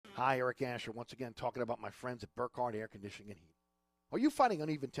Hi, Eric Asher, once again talking about my friends at Burkhardt Air Conditioning and Heating. Are you finding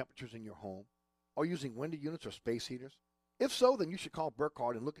uneven temperatures in your home? Are you using window units or space heaters? If so, then you should call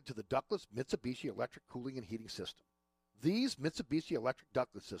Burkhardt and look into the ductless Mitsubishi electric cooling and heating system. These Mitsubishi electric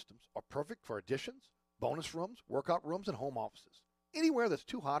ductless systems are perfect for additions, bonus rooms, workout rooms, and home offices, anywhere that's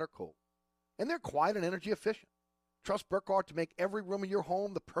too hot or cold. And they're quiet and energy efficient. Trust Burkhardt to make every room in your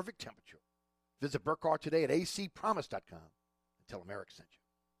home the perfect temperature. Visit Burkhardt today at acpromise.com and tell them Eric sent you.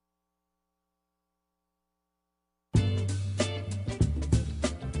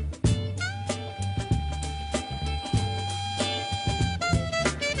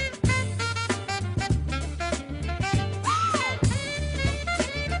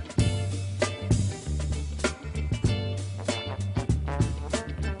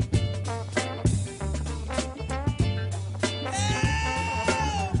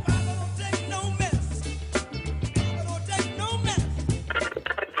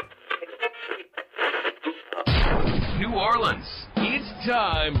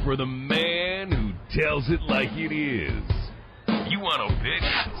 Time for the man who tells it like it is. You want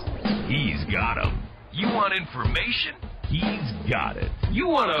opinions? He's got them. You want information? He's got it. You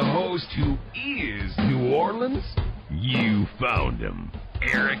want a host who is New Orleans? You found him.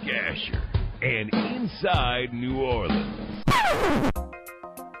 Eric Asher and Inside New Orleans.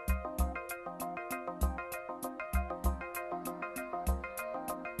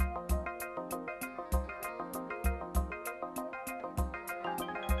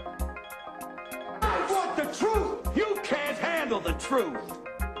 The truth.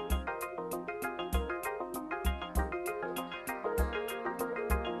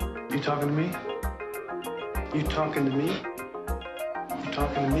 You talking to me? You talking to me? You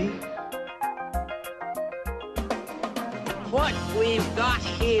talking to me? What we've got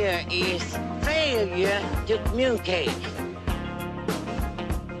here is failure to communicate.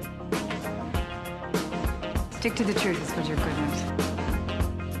 Stick to the truth is what you're good at.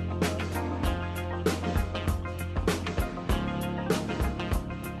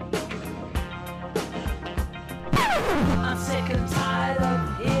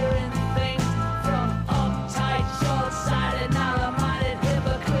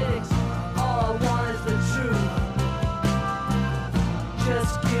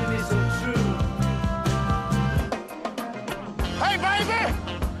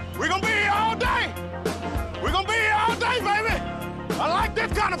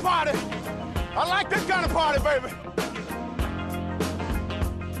 I like this kind of party, baby.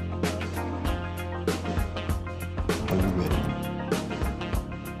 Are you ready?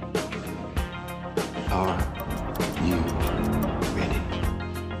 Are you ready?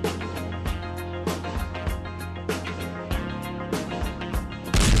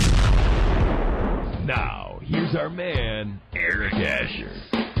 Now, here's our man, Eric Asher.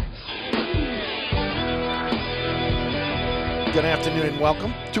 Good afternoon and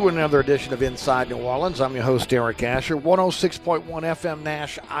welcome to another edition of Inside New Orleans. I'm your host, Eric Asher, 106.1 FM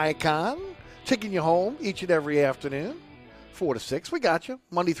Nash Icon, taking you home each and every afternoon, 4 to 6. We got you,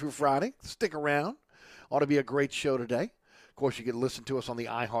 Monday through Friday. Stick around. Ought to be a great show today. Of course, you can listen to us on the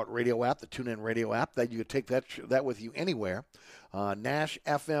iHeartRadio app, the TuneIn Radio app. That you can take that with you anywhere. Nash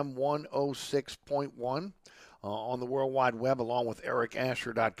FM 106.1 on the World Wide Web, along with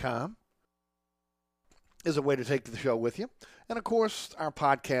ericasher.com. is a way to take the show with you. And, of course, our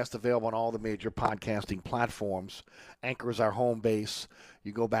podcast available on all the major podcasting platforms. Anchor is our home base.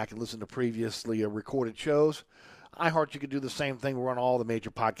 You go back and listen to previously recorded shows. iHeart, you can do the same thing. We're on all the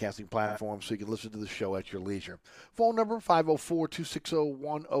major podcasting platforms, so you can listen to the show at your leisure. Phone number,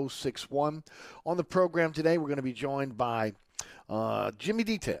 504-260-1061. On the program today, we're going to be joined by Jimmy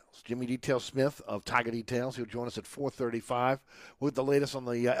Details. Jimmy Details Smith of Tiger Details. He'll join us at 4:35 with the latest on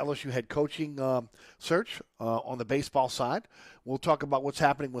the LSU head coaching search on the baseball side. We'll talk about what's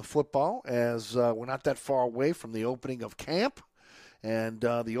happening with football as we're not that far away from the opening of camp and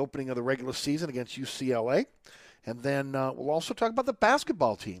the opening of the regular season against UCLA. And then we'll also talk about the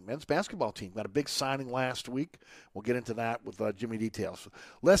basketball team, men's basketball team. Got a big signing last week. We'll get into that with Jimmy Details.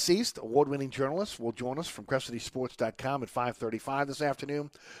 Les East, award-winning journalist, will join us from CrescentCitySports.com at 5:35 this afternoon.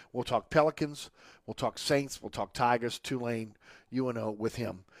 We'll talk Pelicans. We'll talk Saints. We'll talk Tigers, Tulane, UNO with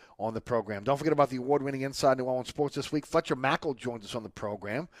him on the program. Don't forget about the award-winning Inside New Orleans Sports this week. Fletcher Mackel joins us on the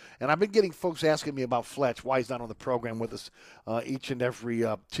program. And I've been getting folks asking me about Fletch, why he's not on the program with us each and every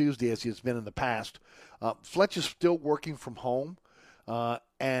Tuesday as he has been in the past. Fletch is still working from home,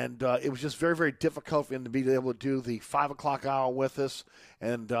 and it was just very, very difficult for him to be able to do the 5 o'clock hour with us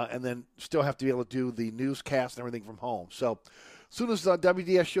and then still have to be able to do the newscast and everything from home. So As soon as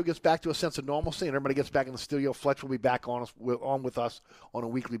WDS show gets back to a sense of normalcy and everybody gets back in the studio, Fletch will be back on with us on a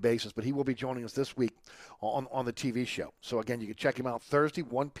weekly basis. But he will be joining us this week on the TV show. So, again, you can check him out Thursday,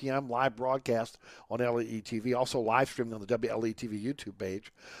 1 p.m., live broadcast on LAE TV. Also live streaming on the WLAE TV YouTube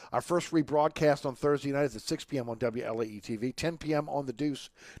page. Our first rebroadcast on Thursday night is at 6 p.m. on WLAE TV, 10 p.m. on The Deuce,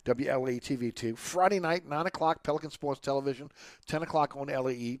 WLAE TV 2. Friday night, 9 o'clock, Pelican Sports Television, 10 o'clock on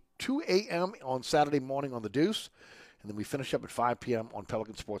LAE, 2 a.m. on Saturday morning on The Deuce. And then we finish up at 5 p.m. on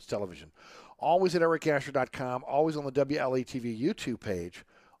Pelican Sports Television. Always at ericasher.com, always on the WLA TV YouTube page,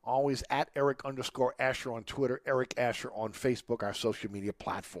 always at Eric_Asher on Twitter, Eric Asher on Facebook, our social media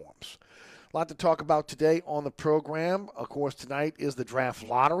platforms. A lot to talk about today on the program. Of course, tonight is the draft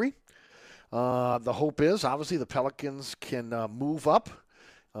lottery. The hope is, obviously, the Pelicans can move up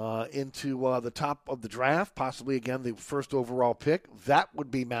into the top of the draft, possibly, again, the first overall pick. That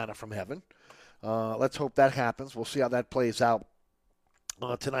would be manna from heaven. Let's hope that happens. We'll see how that plays out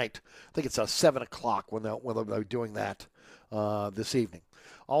tonight. I think it's 7 o'clock when they're doing that this evening.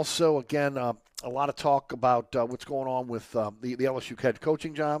 Also, again, a lot of talk about what's going on with the LSU head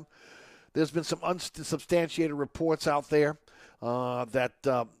coaching job. There's been some unsubstantiated reports out there that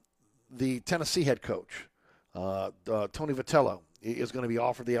the Tennessee head coach, Tony Vitello, is going to be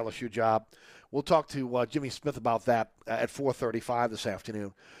offered the LSU job. We'll talk to Jimmy Smith about that at 4:35 this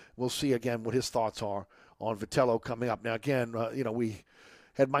afternoon. We'll see, again, what his thoughts are on Vitello coming up. Now, again, we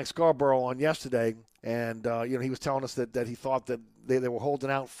had Mike Scarborough on yesterday, and, he was telling us that he thought that they were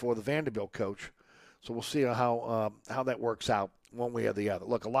holding out for the Vanderbilt coach. So we'll see how that works out one way or the other.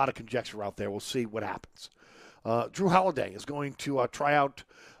 Look, a lot of conjecture out there. We'll see what happens. Drew Holiday is going to try out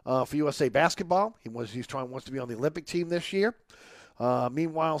for USA Basketball. He wants to be on the Olympic team this year.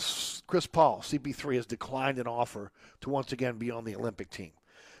 Meanwhile, Chris Paul, CP3, has declined an offer to once again be on the Olympic team.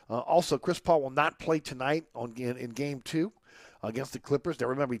 Also, Chris Paul will not play tonight in Game 2 against the Clippers. Now,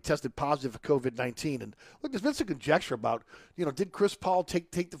 remember, he tested positive for COVID-19. And, look, there's been some conjecture about, did Chris Paul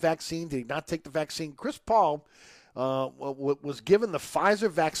take the vaccine? Did he not take the vaccine? Chris Paul was given the Pfizer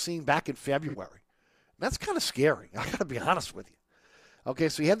vaccine back in February. That's kind of scary. I got to be honest with you. Okay,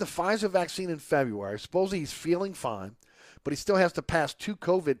 so he had the Pfizer vaccine in February. Supposedly he's feeling fine, but he still has to pass 2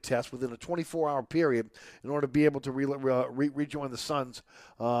 COVID tests within a 24-hour period in order to be able to rejoin the Suns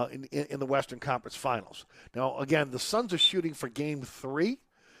in the Western Conference Finals. Now, again, the Suns are shooting for Game 3,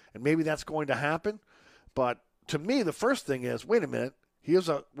 and maybe that's going to happen. But to me, the first thing is, wait a minute, here's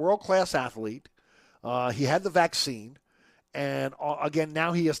a world-class athlete. He had the vaccine, and, again,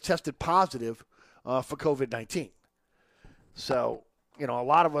 now he has tested positive for COVID-19. So, a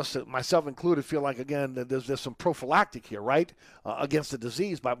lot of us, myself included, feel like, again, that there's some prophylactic here, right, against the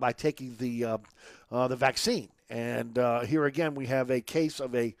disease by taking the vaccine. And here again, we have a case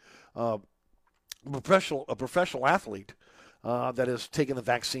of a professional athlete that has taken the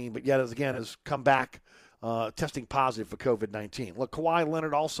vaccine, but yet, has come back testing positive for COVID-19. Look, Kawhi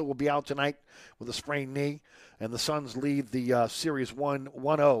Leonard also will be out tonight with a sprained knee, and the Suns lead the Series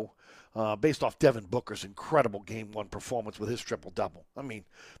 1-0. Based off Devin Booker's incredible Game 1 performance with his triple-double. I mean,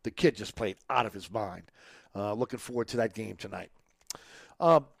 the kid just played out of his mind. Looking forward to that game tonight.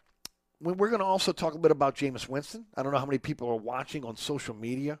 We're going to also talk a bit about Jameis Winston. I don't know how many people are watching on social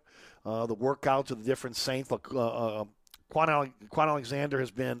media the workouts of the different Saints. Look, Quan Alexander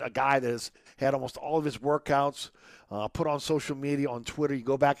has been a guy that has had almost all of his workouts put on social media, on Twitter. You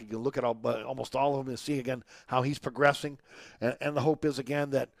go back and you can look at almost all of them and see, again, how he's progressing. And the hope is, again,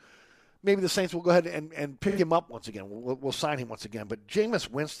 that maybe the Saints will go ahead and pick him up once again. We'll sign him once again. But Jameis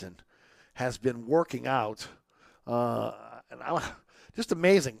Winston has been working out, and just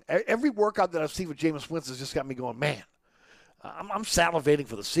amazing. Every workout that I've seen with Jameis Winston has just got me going, man, I'm salivating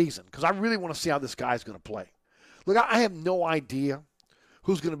for the season because I really want to see how this guy's going to play. Look, I have no idea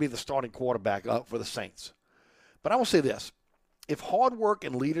who's going to be the starting quarterback for the Saints. But I will say this. If hard work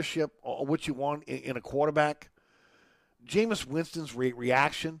and leadership are what you want in a quarterback, Jameis Winston's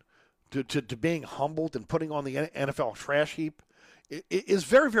reaction to being humbled and putting on the NFL trash heap is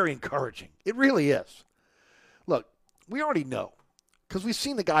very, very encouraging. It really is. Look, we already know because we've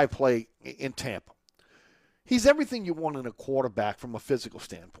seen the guy play in Tampa. He's everything you want in a quarterback from a physical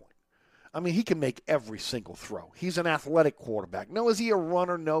standpoint. I mean, he can make every single throw. He's an athletic quarterback. No, is he a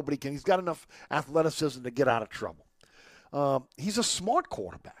runner? No, but he's got enough athleticism to get out of trouble. He's a smart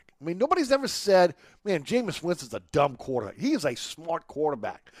quarterback. I mean, nobody's ever said, man, Jameis Winston's a dumb quarterback. He is a smart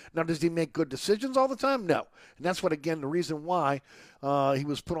quarterback. Now, does he make good decisions all the time? No. And that's what, again, the reason why he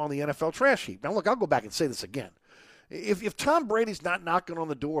was put on the NFL trash heap. Now, look, I'll go back and say this again. If Tom Brady's not knocking on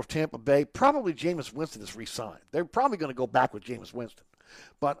the door of Tampa Bay, probably Jameis Winston is re-signed. They're probably going to go back with Jameis Winston.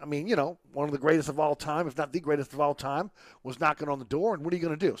 But, I mean, one of the greatest of all time, if not the greatest of all time, was knocking on the door. And what are you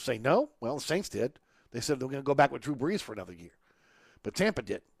going to do? Say no? Well, the Saints did. They said they were going to go back with Drew Brees for another year. But Tampa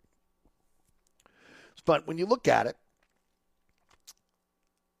did. But when you look at it,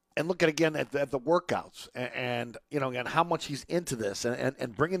 and look at again at the workouts and again how much he's into this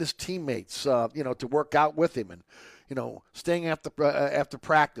and bringing his teammates to work out with him and staying after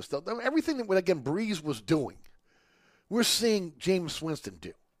practice, everything that again Brees was doing, we're seeing Jameis Winston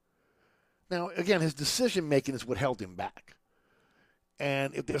do. Now again, his decision making is what held him back.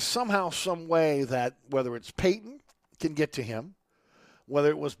 And if there's somehow some way that whether it's Peyton can get to him, whether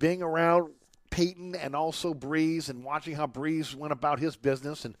it was being around Peyton and also Brees and watching how Brees went about his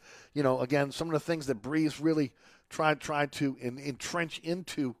business and, again, some of the things that Brees really tried to entrench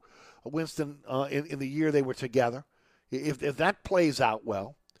into Winston in the year they were together. If that plays out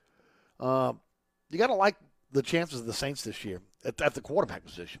well, you got to like the chances of the Saints this year at the quarterback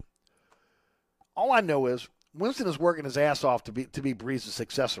position. All I know is Winston is working his ass off to be Brees'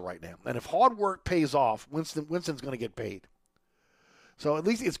 successor right now. And if hard work pays off, Winston's going to get paid. So at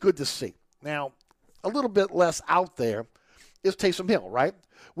least it's good to see. Now, a little bit less out there is Taysom Hill, right?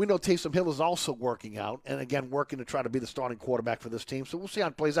 We know Taysom Hill is also working out and, again, working to try to be the starting quarterback for this team. So we'll see how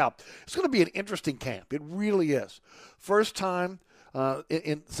it plays out. It's going to be an interesting camp. It really is. First time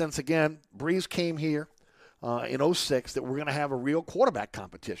since, again, Brees came here in 2006 that we're going to have a real quarterback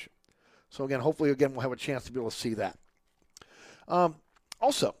competition. So, again, hopefully, we'll have a chance to be able to see that.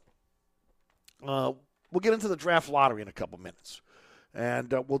 Also, we'll get into the draft lottery in a couple minutes.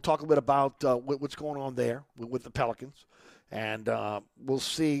 And we'll talk a bit about what's going on there with the Pelicans. And we'll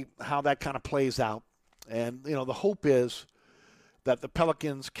see how that kind of plays out. And, the hope is that the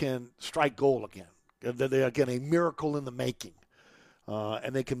Pelicans can strike gold again. They're, again, a miracle in the making.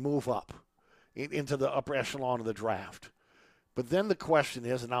 And they can move up into the upper echelon of the draft. But then the question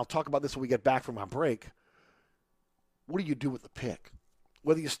is, and I'll talk about this when we get back from our break, what do you do with the pick?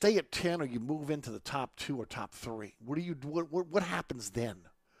 Whether you stay at 10 or you move into the top 2 or top 3, what happens then?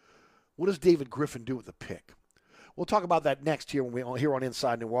 What does David Griffin do with the pick? We'll talk about that next here here on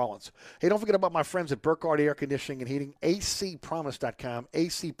Inside New Orleans. Hey, don't forget about my friends at Burkhardt Air Conditioning and Heating, acpromise.com,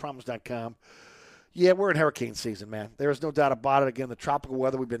 acpromise.com. Yeah, we're in hurricane season, man. There is no doubt about it. Again, the tropical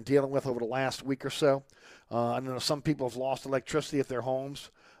weather we've been dealing with over the last week or so. I know some people have lost electricity at their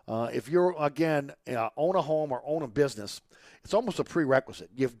homes. If you're, again, own a home or own a business, it's almost a prerequisite.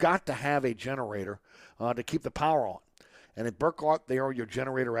 You've got to have a generator to keep the power on. And at Burkhardt, they are your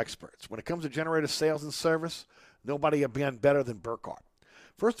generator experts. When it comes to generator sales and service, nobody have been better than Burkhardt.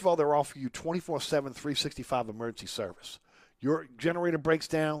 First of all, they're offering you 24/7, 365 emergency service. Your generator breaks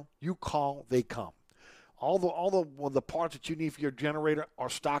down, you call, they come. All the parts that you need for your generator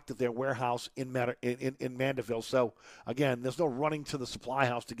are stocked at their warehouse in Mandeville. So, again, there's no running to the supply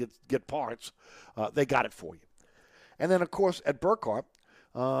house to get parts. They got it for you. And then, of course, at Burkhardt,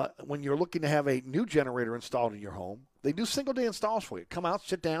 when you're looking to have a new generator installed in your home, they do single-day installs for you. Come out,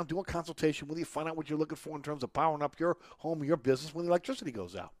 sit down, do a consultation with you, find out what you're looking for in terms of powering up your home or your business when the electricity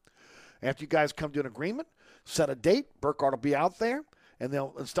goes out. After you guys come to an agreement, set a date, Burkhardt will be out there, and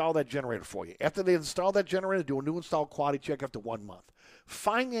they'll install that generator for you. After they install that generator, do a new install quality check after 1 month.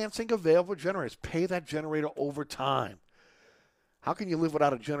 Financing available generators. Pay that generator over time. How can you live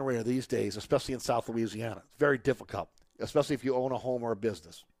without a generator these days, especially in South Louisiana? It's very difficult, especially if you own a home or a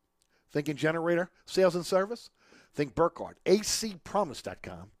business. Thinking generator sales and service? Think Burkhardt.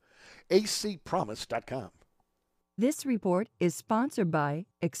 acpromise.com. acpromise.com. This report is sponsored by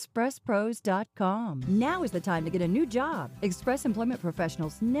ExpressPros.com. Now is the time to get a new job. Express Employment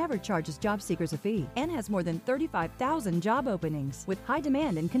Professionals never charges job seekers a fee and has more than 35,000 job openings with high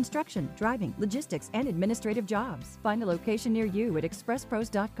demand in construction, driving, logistics, and administrative jobs. Find a location near you at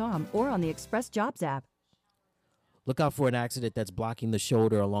ExpressPros.com or on the Express Jobs app. Look out for an accident that's blocking the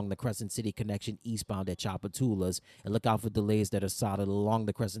shoulder along the Crescent City Connection eastbound at Chapatoulas. And look out for delays that are solid along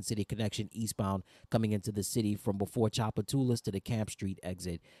the Crescent City Connection eastbound coming into the city from before Chapatoulas to the Camp Street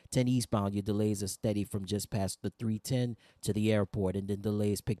exit. 10 eastbound, your delays are steady from just past the 310 to the airport. And then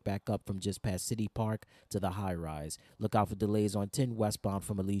delays pick back up from just past City Park to the high rise. Look out for delays on 10 westbound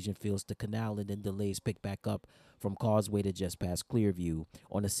from Elysian Fields to Canal. And then delays pick back up from Causeway to just past Clearview.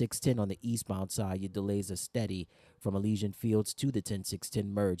 On the 610 on the eastbound side, your delays are steady from Elysian Fields to the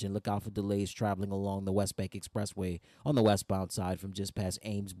 10-610 merge. And look out for delays traveling along the West Bank Expressway on the westbound side from just past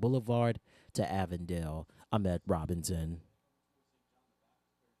Ames Boulevard to Avondale. I'm Ed Robinson.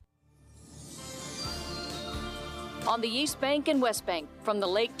 On the East Bank and West Bank, from the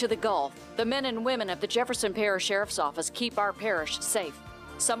lake to the Gulf, the men and women of the Jefferson Parish Sheriff's Office keep our parish safe.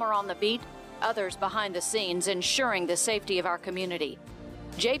 Some are on the beat, others behind the scenes, ensuring the safety of our community.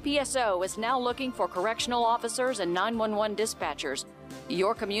 JPSO is now looking for correctional officers and 911 dispatchers.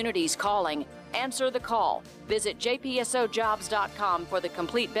 Your community's calling. Answer the call. Visit jpsojobs.com for the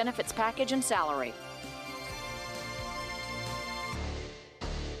complete benefits package and salary.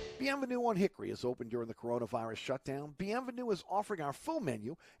 Bienvenue on Hickory is open during the coronavirus shutdown. Bienvenue is offering our full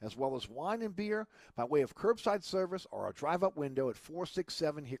menu as well as wine and beer by way of curbside service or a drive-up window at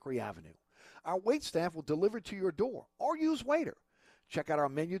 467 Hickory Avenue. Our wait staff will deliver to your door or use waiter. Check out our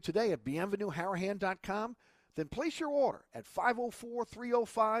menu today at bienvenueharahan.com. Then place your order at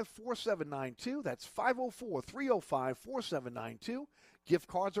 504-305-4792. That's 504-305-4792. Gift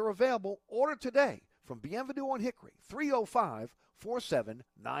cards are available. Order today from Bienvenue on Hickory, 305-4792.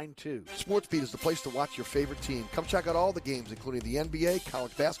 SportsBeat is the place to watch your favorite team. Come check out all the games, including the NBA,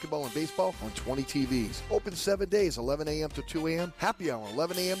 college basketball, and baseball on 20 TVs. Open 7 days, 11 a.m. to 2 a.m. Happy hour,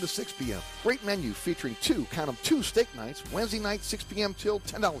 11 a.m. to 6 p.m. Great menu featuring two steak nights. Wednesday night, 6 p.m. till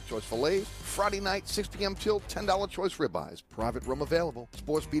 $10 choice fillets. Friday night, 6 p.m. till $10 choice ribeyes. Private room available.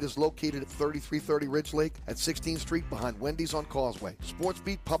 SportsBeat is located at 3330 Ridge Lake at 16th Street behind Wendy's on Causeway.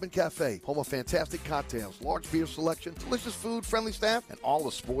 SportsBeat Pub and Cafe, home of fantastic cocktails, large beer selection, delicious food, friendly staff, and all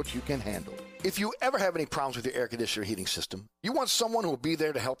the sports you can handle. If you ever have any problems with your air conditioner heating system, you want someone who will be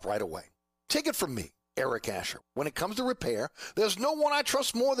there to help right away. Take it from me, Eric Asher. When it comes to repair, there's no one I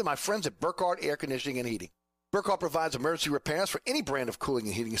trust more than my friends at Burkhardt Air Conditioning and Heating. Burkhardt provides emergency repairs for any brand of cooling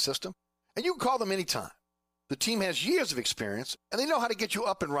and heating system, and you can call them anytime. The team has years of experience, and they know how to get you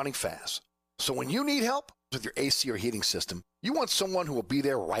up and running fast. So when you need help with your AC or heating system, you want someone who will be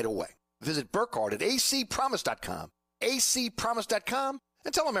there right away. Visit Burkhardt at acpromise.com, acpromise.com,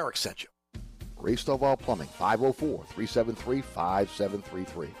 and tell them Eric sent you. Ray Stovall Plumbing,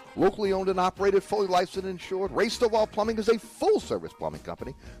 504-373-5733. Locally owned and operated, fully licensed and insured, Ray Stovall Plumbing is a full-service plumbing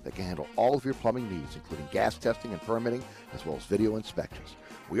company that can handle all of your plumbing needs, including gas testing and permitting, as well as video inspections.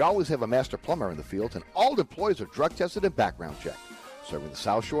 We always have a master plumber in the field, and all employees are drug tested and background checked. Serving the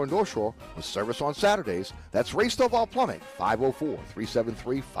South Shore and North Shore with service on Saturdays. That's Ray Stovall Plumbing,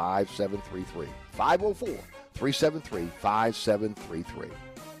 504-373-5733. 504-373-5733.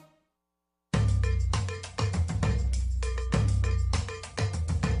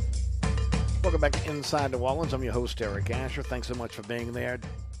 Welcome back to Inside New Orleans. I'm your host, Eric Asher. Thanks so much for being there.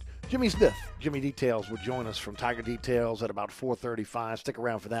 Jimmy Smith, Jimmy Details, will join us from Tiger Details at about 4:35. Stick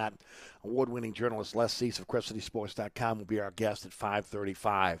around for that. Award-winning journalist Les Cease of CrescentCitySports.com will be our guest at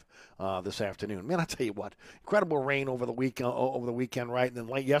 5:35 this afternoon. Man, I tell you what, incredible rain over the weekend, right? And then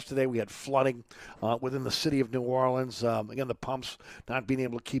late yesterday we had flooding within the city of New Orleans. Again, the pumps not being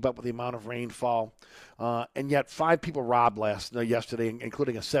able to keep up with the amount of rainfall, and yet 5 people robbed yesterday,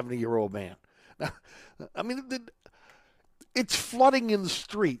 including a 70-year-old man. Now, I mean, it's flooding in the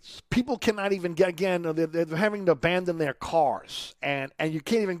streets. People cannot even get, again, they're having to abandon their cars, and you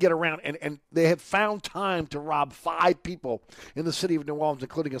can't even get around. And they had found time to rob 5 people in the city of New Orleans,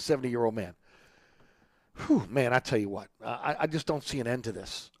 including a 70-year-old man. Whew, man, I tell you what, I just don't see an end to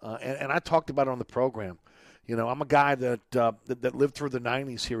this. And I talked about it on the program. You know, I'm a guy that lived through the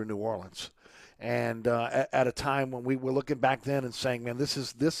 90s here in New Orleans. And at a time when we were looking back then and saying, man, this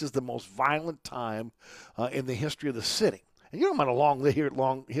is the most violent time in the history of the city. And you don't mind a long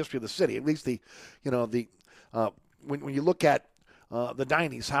history of the city. At least when you look at the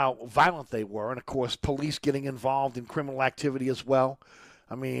 90s, how violent they were, and of course police getting involved in criminal activity as well.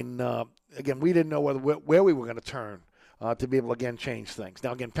 I mean, again, we didn't know where we were going to turn to be able to again change things.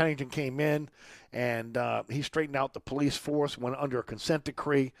 Now again, Pennington came in and he straightened out the police force, went under a consent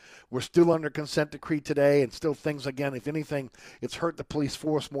decree. We're still under consent decree today, and still things, again, if anything, it's hurt the police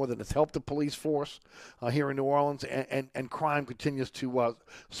force more than it's helped the police force here in New Orleans, and crime continues to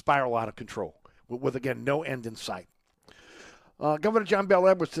spiral out of control with again, no end in sight. Governor John Bel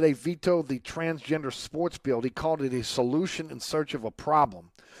Edwards today vetoed the transgender sports bill. He called it a solution in search of a problem.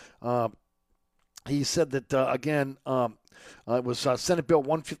 He said that, it was Senate Bill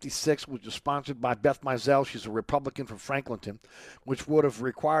 156, which was sponsored by Beth Mizell. She's a Republican from Franklinton, which would have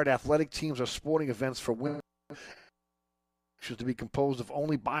required athletic teams or sporting events for women to be composed of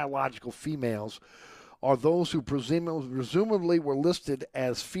only biological females or those who presumably were listed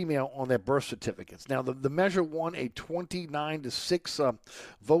as female on their birth certificates. Now, the measure won a 29-6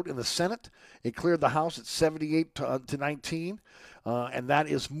 vote in the Senate. It cleared the House at 78 to 19, and that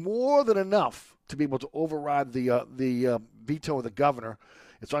is more than enough to be able to override the veto of the governor.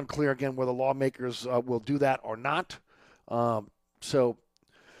 It's unclear, again, whether lawmakers will do that or not. So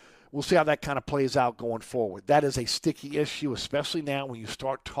we'll see how that kind of plays out going forward. That is a sticky issue, especially now when you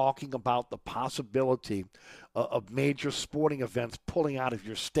start talking about the possibility of major sporting events pulling out of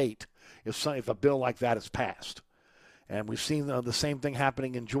your state if a bill like that is passed. And we've seen the same thing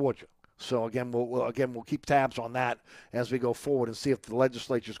happening in Georgia. So, again, we'll keep tabs on that as we go forward and see if the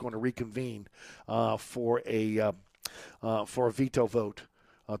legislature is going to reconvene for a veto vote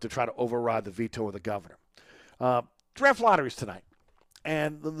to try to override the veto of the governor. Draft lotteries tonight.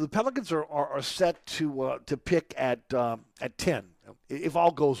 And the Pelicans are set to pick at 10 if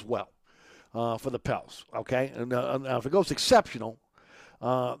all goes well for the Pels. Okay, and if it goes exceptional,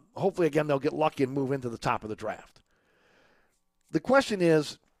 hopefully again they'll get lucky and move into the top of the draft. The question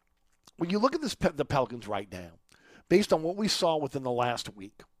is, when you look at the Pelicans right now, based on what we saw within the last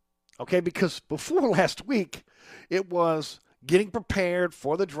week, okay, because before last week it was getting prepared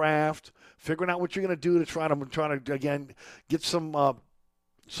for the draft, figuring out what you're going to do to try to again get some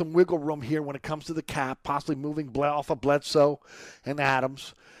wiggle room here when it comes to the cap, possibly moving off of Bledsoe and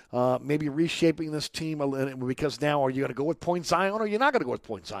Adams, maybe reshaping this team a little, because now are you going to go with Point Zion or you're not going to go with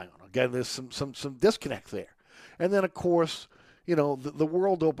Point Zion? Again, there's some disconnect there. And then, of course, the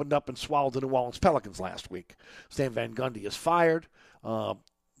world opened up and swallowed the New Orleans Pelicans last week. Stan Van Gundy is fired.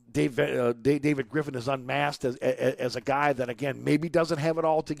 David Griffin is unmasked as a guy that, again, maybe doesn't have it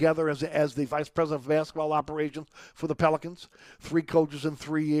all together as the vice president of basketball operations for the Pelicans. 3 coaches in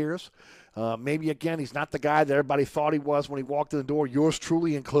 3 years. Maybe, again, he's not the guy that everybody thought he was when he walked in the door, yours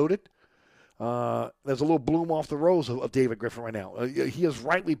truly included. There's a little bloom off the rose of David Griffin right now. He is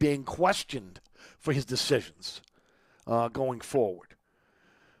rightly being questioned for his decisions going forward.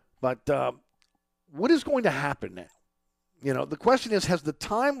 But what is going to happen now? The question is, has the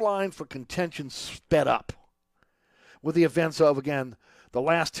timeline for contention sped up with the events of, again, the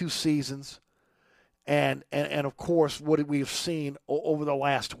last 2 seasons and of course, what we've seen over the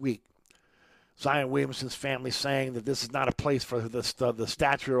last week? Zion Williamson's family saying that this is not a place for the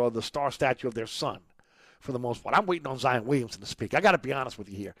statue or the star statue of their son, for the most part. I'm waiting on Zion Williamson to speak. I got to be honest with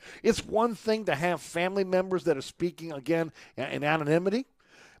you here. It's one thing to have family members that are speaking, again, in anonymity.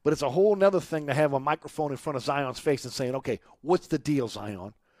 But it's a whole other thing to have a microphone in front of Zion's face and saying, okay, what's the deal,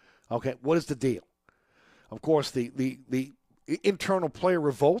 Zion? Okay, what is the deal? Of course, the internal player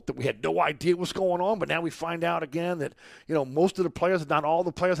revolt that we had no idea was going on, but now we find out again that, most of the players, not all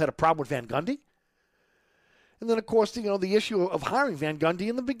the players, had a problem with Van Gundy. And then, of course, the issue of hiring Van Gundy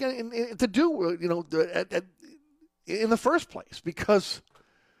in the beginning to do, in the first place, because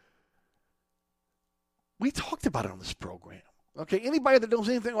we talked about it on this program. Okay, anybody that knows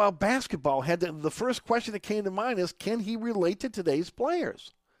anything about basketball had the first question that came to mind is, can he relate to today's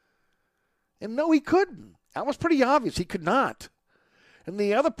players? And no, he couldn't. That was pretty obvious. He could not. And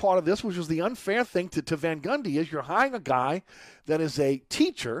the other part of this, which was the unfair thing to Van Gundy, is you're hiring a guy that is a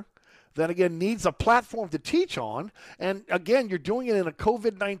teacher that, again, needs a platform to teach on. And, again, you're doing it in a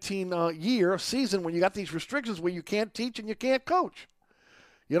COVID-19 season when you got these restrictions where you can't teach and you can't coach.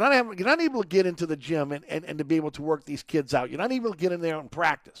 You're not able to get into the gym and to be able to work these kids out. You're not able to get in there and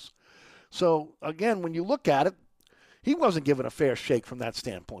practice. So, again, when you look at it, he wasn't given a fair shake from that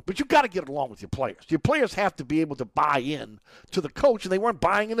standpoint. But you've got to get along with your players. Your players have to be able to buy in to the coach, and they weren't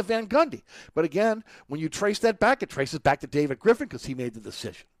buying into Van Gundy. But, again, when you trace that back, it traces back to David Griffin because he made the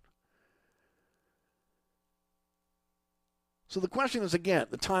decision. So the question is, again,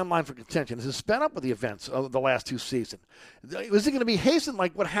 the timeline for contention. Is it sped up with the events of the last 2 seasons? Is it going to be hastened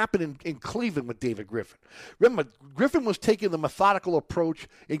like what happened in Cleveland with David Griffin? Remember, Griffin was taking the methodical approach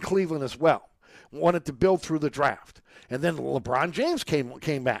in Cleveland as well, wanted to build through the draft. And then LeBron James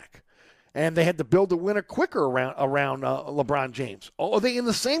came back, and they had to build the winner quicker around LeBron James. Are they in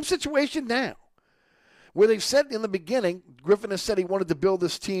the same situation now? Where they've said in the beginning, Griffin has said he wanted to build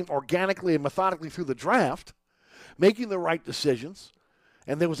this team organically and methodically through the draft, making the right decisions,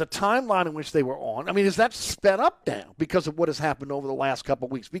 and there was a timeline in which they were on. I mean, is that sped up now because of what has happened over the last couple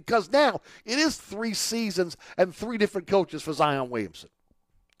of weeks? Because now it is 3 seasons and 3 different coaches for Zion Williamson.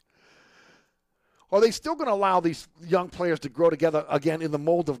 Are they still going to allow these young players to grow together again in the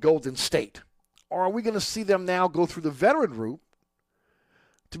mold of Golden State? Or are we going to see them now go through the veteran route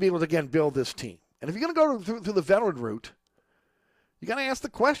to be able to, again, build this team? And if you're going to go through the veteran route, you got to ask the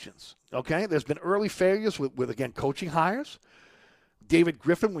questions, okay? There's been early failures with again, coaching hires. David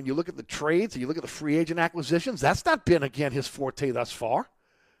Griffin, when you look at the trades and you look at the free agent acquisitions, that's not been, again, his forte thus far.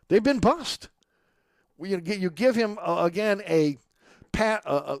 They've been bust. You give him, again,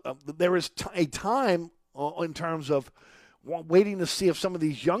 there is a time in terms of waiting to see if some of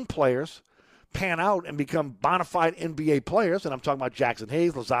these young players pan out and become bona fide NBA players, and I'm talking about Jackson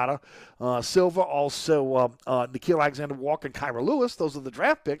Hayes, Lozada Silva, also Nickeil Alexander-Walker and Kyra Lewis. Those are the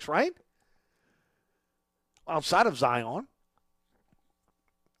draft picks, right? Outside of Zion.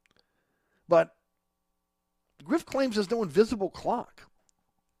 But Griff claims there's no invisible clock.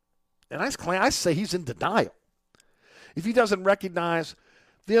 And I say he's in denial. if he doesn't recognize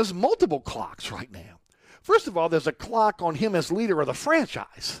there's multiple clocks right now. First of all, there's a clock on him as leader of the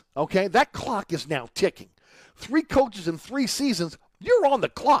franchise, okay? That clock is now ticking. 3 coaches in 3 seasons, you're on the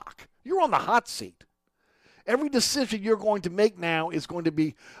clock. You're on the hot seat. Every decision you're going to make now is going to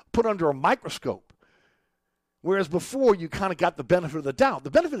be put under a microscope, whereas before you kind of got the benefit of the doubt.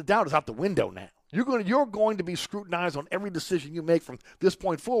 The benefit of the doubt is out the window now. You're going to be scrutinized on every decision you make from this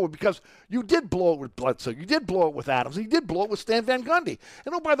point forward because you did blow it with Bledsoe. You did blow it with Adams. You did blow it with Stan Van Gundy.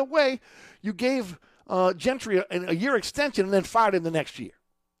 And, oh, by the way, you gave Gentry a year extension and then fired him the next year.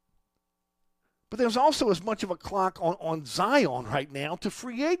 But there's also as much of a clock on Zion right now to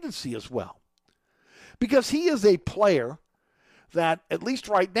free agency as well. Because he is a player that, at least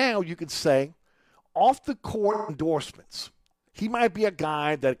right now, you could say, off the court endorsements, he might be a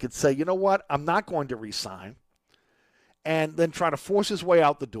guy that could say, you know what, I'm not going to re-sign, and then try to force his way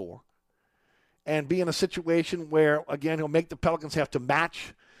out the door and be in a situation where, again, he'll make the Pelicans have to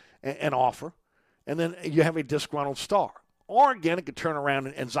match an offer, and then you have a disgruntled star. Or, again, it could turn around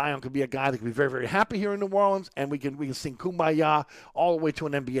and Zion could be a guy that could be very, very happy here in New Orleans, and we can sing Kumbaya all the way to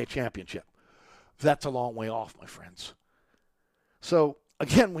an NBA championship. That's a long way off, my friends. So,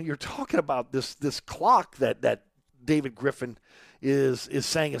 again, when you're talking about this clock that David Griffin is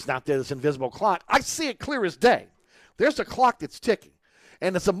saying is not there, this invisible clock, I see it clear as day. There's a clock that's ticking,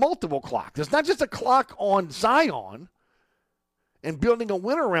 and it's a multiple clock. There's not just a clock on Zion and building a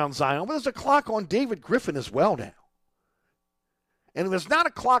winner around Zion, but there's a clock on David Griffin as well now. And if there's not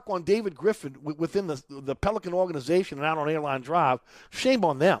a clock on David Griffin within the Pelican organization and out on Airline Drive, shame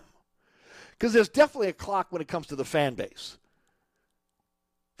on them. Because there's definitely a clock when it comes to the fan base.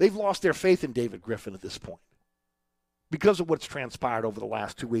 They've lost their faith in David Griffin at this point because of what's transpired over the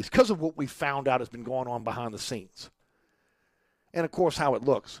last 2 weeks, because of what we found out has been going on behind the scenes. And, of course, how it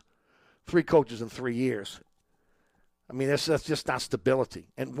looks. 3 coaches in 3 years. I mean, that's just not stability.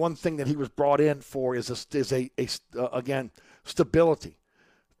 And one thing that he was brought in for is again, stability,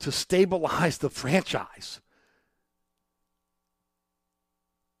 to stabilize the franchise.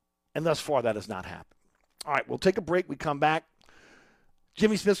 And thus far, that has not happened. All right, we'll take a break. We come back.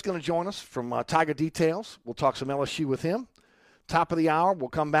 Jimmy Smith's going to join us from Tiger Details. We'll talk some LSU with him. Top of the hour, we'll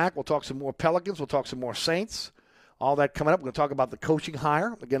come back. We'll talk some more Pelicans. We'll talk some more Saints. All that coming up. We're going to talk about the coaching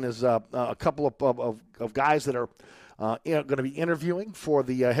hire. Again, there's a couple of guys that are going to be interviewing for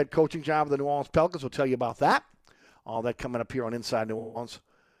the head coaching job of the New Orleans Pelicans. We'll tell you about that. All that coming up here on Inside New Orleans.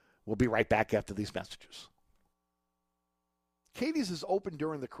 We'll be right back after these messages. Katie's is open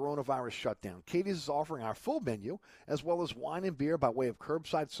during the coronavirus shutdown. Katie's is offering our full menu as well as wine and beer by way of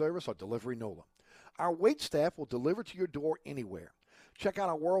curbside service or delivery NOLA. Our wait staff will deliver to your door anywhere. Check out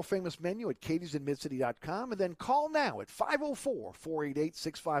our world-famous menu at katiesinmidcity.com and then call now at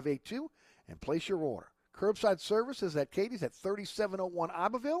 504-488-6582 and place your order. Curbside service is at Katie's at 3701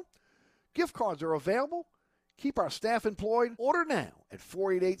 Iberville. Gift cards are available. Keep our staff employed. Order now at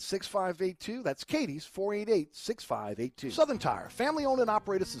 488-6582. That's Katie's, 488-6582. Southern Tire, family-owned and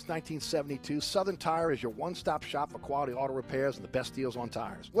operated since 1972. Southern Tire is your one-stop shop for quality auto repairs and the best deals on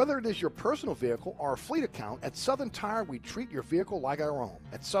tires. Whether it is your personal vehicle or a fleet account, at Southern Tire, we treat your vehicle like our own.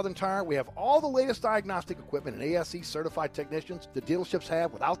 At Southern Tire, we have all the latest diagnostic equipment and ASE-certified technicians the dealerships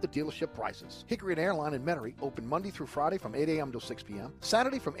have without the dealership prices. Hickory and Airline in Metairie, open Monday through Friday from 8 a.m. till 6 p.m.,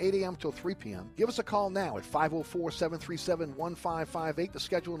 Saturday from 8 a.m. till 3 p.m. Give us a call now at 504-737-1558 to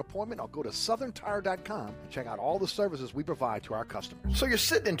schedule an appointment, or go to southerntire.com and check out all the services we provide to our customers. So you're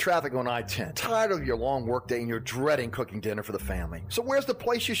sitting in traffic on I-10, tired of your long workday and you're dreading cooking dinner for the family. So where's the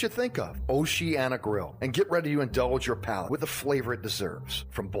place you should think of? Oceana Grill. And get ready to indulge your palate with the flavor it deserves.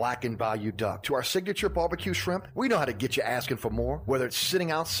 From blackened bayou duck to our signature barbecue shrimp, we know how to get you asking for more. Whether it's sitting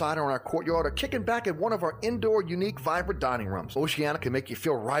outside or in our courtyard or kicking back at one of our indoor, unique, vibrant dining rooms, Oceana can make you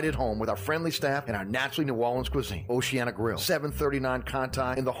feel right at home with our friendly staff and our naturally New Orleans cuisine. Oceana Grill, 739 Conti,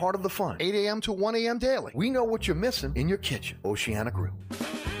 in the heart of the fun, 8 a.m. to 1 a.m. daily. We know what you're missing in your kitchen. Oceana Grill.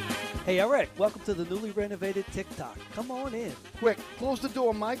 Hey, Eric, welcome to the newly renovated TikTok. Come on in. Quick, close the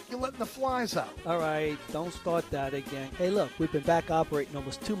door, Mike. You're letting the flies out. All right, don't start that again. Hey, look, we've been back operating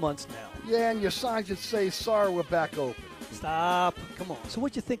almost 2 months now. Yeah, and your sign should say, sorry, we're back open. Stop. Come on. So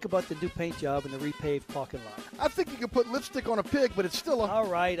what you think about the new paint job and the repaved parking lot? I think you could put lipstick on a pig, but it's still a... All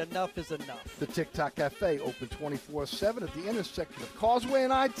right, enough is enough. The TikTok Cafe, open 24/7 at the intersection of Causeway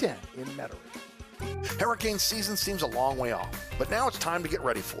and I-10 in Metairie. Hurricane season seems a long way off, but now it's time to get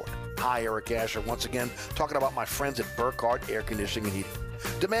ready for it. Hi, Eric Asher once again, talking about my friends at Burkhardt Air Conditioning and Heating.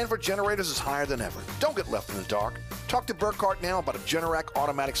 Demand for generators is higher than ever. Don't get left in the dark. Talk to Burkhardt now about a Generac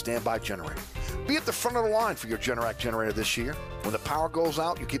automatic standby generator. Be at the front of the line for your Generac generator this year. When the power goes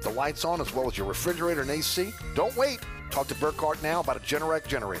out, you keep the lights on as well as your refrigerator and AC. Don't wait. Talk to Burkhardt now about a Generac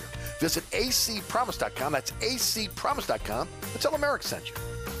generator. Visit acpromise.com. That's acpromise.com. And tell them Eric sent you.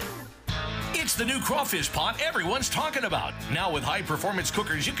 It's the new crawfish pot everyone's talking about. Now with high-performance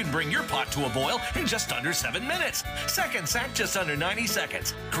cookers, you can bring your pot to a boil in just under 7 minutes. Second sack, just under 90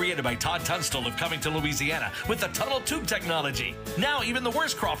 seconds. Created by Todd Tunstall of Covington, Louisiana, with the tunnel tube technology. Now even the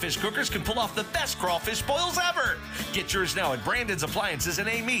worst crawfish cookers can pull off the best crawfish boils ever. Get yours now at Brandon's Appliances in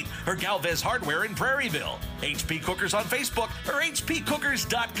A-Meat or Galvez Hardware in Prairieville. HP Cookers on Facebook or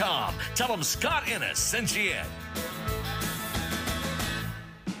hpcookers.com. Tell them Scott Ennis sent you in.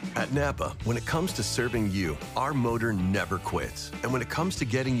 At Napa, when it comes to serving you, our motor never quits. And when it comes to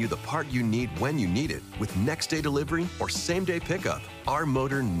getting you the part you need when you need it, with next-day delivery or same-day pickup, our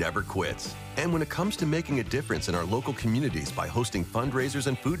motor never quits. And when it comes to making a difference in our local communities by hosting fundraisers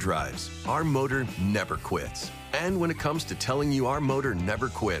and food drives, our motor never quits. And when it comes to telling you our motor never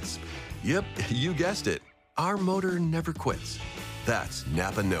quits, yep, you guessed it, our motor never quits. That's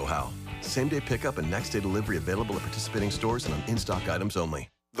Napa know-how. Same-day pickup and next-day delivery available at participating stores and on in-stock items only.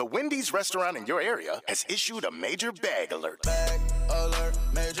 The Wendy's restaurant in your area has issued a major bag alert.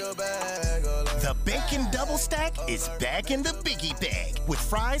 Major bag alert. The Bacon Double Stack is back in the biggie bag with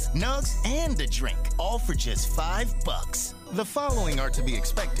fries, nugs, and a drink, all for just $5. The following are to be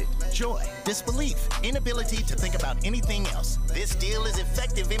expected: joy, disbelief, inability to think about anything else. This deal is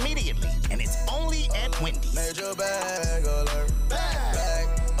effective immediately, and it's only at Wendy's. Major bag alert. Bag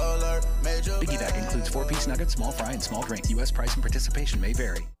alert. Major Biggie bag includes 4-piece nuggets, small fry, and small drink. U.S. price and participation may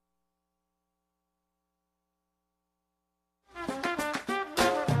vary.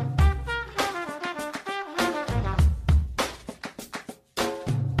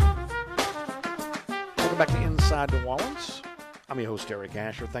 Welcome back to Inside New Orleans. I'm your host, Eric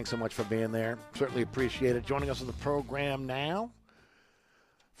Asher. Thanks so much for being there. Certainly appreciate it. Joining us on the program now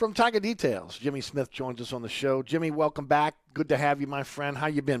from Tiger Details, Jimmy Smith joins us on the show. Jimmy, welcome back. Good to have you, my friend. How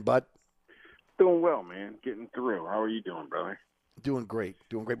you been, bud? Doing well, man. Getting through. How are you doing, brother? Doing great.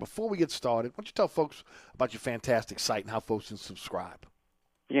 Doing great. Before we get started, why don't you tell folks about your fantastic site and how folks can subscribe?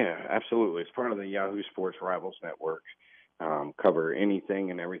 Yeah, absolutely. It's part of the Yahoo Sports Rivals Network. Cover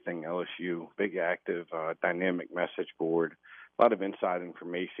anything and everything LSU. Big, active, dynamic message board. A lot of inside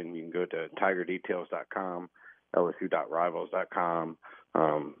information. You can go to tigerdetails.com, lsu.rivals.com.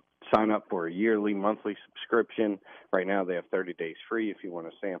 Sign up for a yearly, monthly subscription. Right now they have 30 days free if you want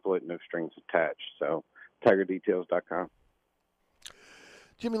to sample it, no strings attached. So tigerdetails.com.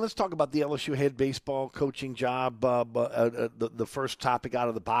 Jimmy, let's talk about the LSU head baseball coaching job, the first topic out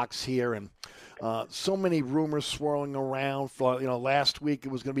of the box here. And so many rumors swirling around. Last week it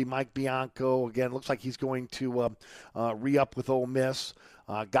was going to be Mike Bianco. Again, it looks like he's going to re-up with Ole Miss.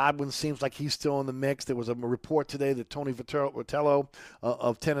 Godwin seems like he's still in the mix. There was a report today that Tony Vitello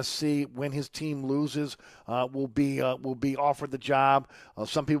of Tennessee, when his team loses, will be offered the job.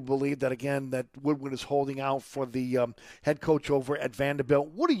 Some people believe that, again, that Woodward is holding out for the head coach over at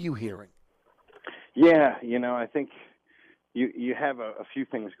Vanderbilt. What are you hearing? Yeah, I think you have a few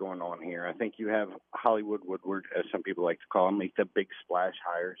things going on here. I think you have Hollywood Woodward, as some people like to call him, make the big splash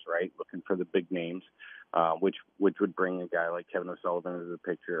hires, right, looking for the big names. Which would bring a guy like Kevin O'Sullivan into the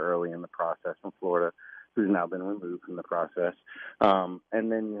picture early in the process from Florida, who's now been removed from the process. And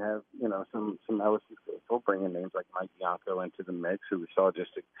then you have, some LSU faithful bringing names like Mike Bianco into the mix, who we saw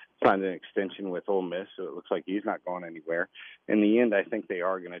just signed an extension with Ole Miss, so it looks like he's not going anywhere. In the end, I think they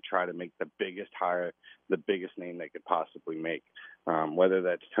are going to try to make the biggest hire, the biggest name they could possibly make, whether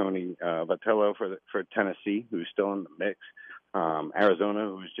that's Tony Vitello for Tennessee, who's still in the mix, Arizona,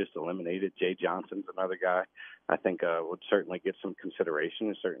 who was just eliminated. Jay Johnson's another guy I think would certainly get some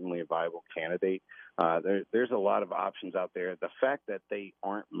consideration, is certainly a viable candidate. There's a lot of options out there. The fact that they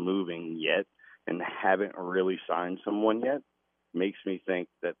aren't moving yet and haven't really signed someone yet makes me think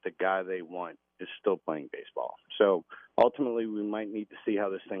that the guy they want is still playing baseball. So ultimately we might need to see how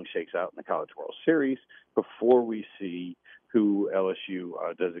this thing shakes out in the College World Series before we see who LSU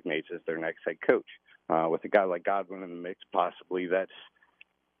designates as their next head coach. With a guy like Godwin in the mix, possibly that's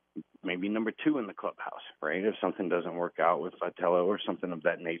maybe number 2 in the clubhouse, right? If something doesn't work out with Vitello or something of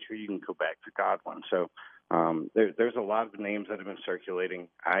that nature, you can go back to Godwin. So there's a lot of names that have been circulating.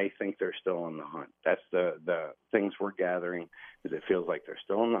 I think they're still on the hunt. That's the things we're gathering, is it feels like they're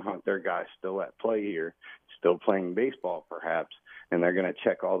still on the hunt. Their guy's still at play here, still playing baseball perhaps, and they're going to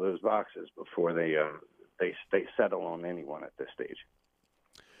check all those boxes before they settle on anyone at this stage.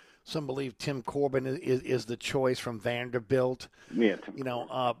 Some believe Tim Corbin is the choice from Vanderbilt. Yeah.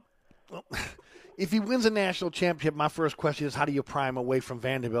 If he wins a national championship, my first question is, how do you pry him away from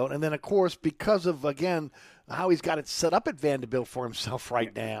Vanderbilt? And then, of course, because of, again, how he's got it set up at Vanderbilt for himself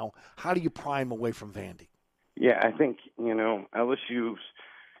right now, how do you pry him away from Vandy? Yeah, I think, LSU's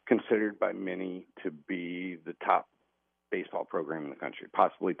considered by many to be the top baseball program in the country,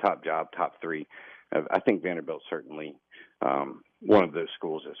 possibly top job, top three. I think Vanderbilt's certainly one of those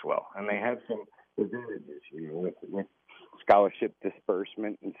schools as well. And they have some advantages, with scholarship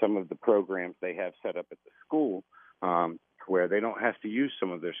disbursement and some of the programs they have set up at the school, where they don't have to use some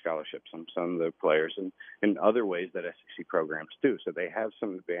of their scholarships on some of their players and in other ways that SEC programs do. So they have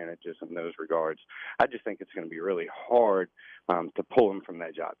some advantages in those regards. I just think it's going to be really hard to pull him from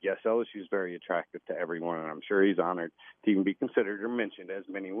that job. Yes, LSU is very attractive to everyone, and I'm sure he's honored to even be considered or mentioned, as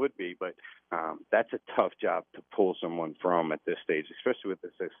many would be, but that's a tough job to pull someone from at this stage, especially with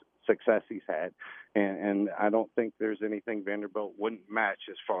the success he's had. And I don't think there's anything Vanderbilt wouldn't match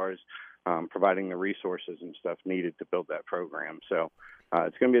as far as providing the resources and stuff needed to build that program. So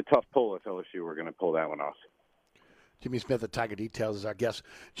it's going to be a tough pull if LSU were going to pull that one off. Jimmy Smith of Tiger Details is our guest.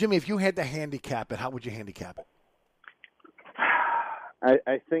 Jimmy, if you had to handicap it, how would you handicap it?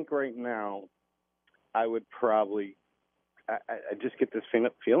 I think right now I would probably I just get this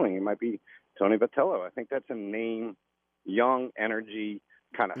feeling it might be Tony Vitello. I think that's a name, young, energy,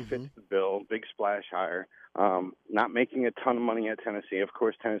 kind of fits the bill, big splash hire. Not making a ton of money at Tennessee. Of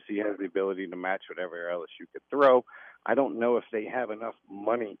course, Tennessee has the ability to match whatever LSU could throw. I don't know if they have enough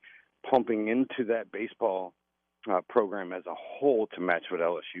money pumping into that baseball program as a whole to match what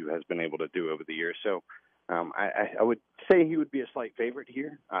LSU has been able to do over the years. So I would say he would be a slight favorite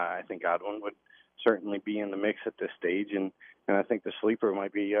here. I think Godwin would certainly be in the mix at this stage, and I think the sleeper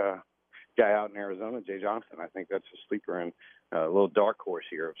might be guy out in Arizona, Jay Johnson. I think that's a sleeper and a little dark horse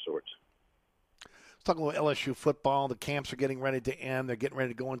here of sorts. Let's talk about LSU football. The camps are getting ready to end. They're getting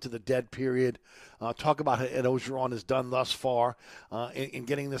ready to go into the dead period. Talk about how Ed Ogeron has done thus far in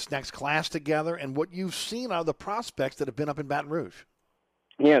getting this next class together and what you've seen out of the prospects that have been up in Baton Rouge.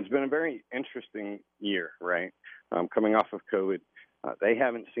 Yeah, it's been a very interesting year, right? Coming off of COVID, they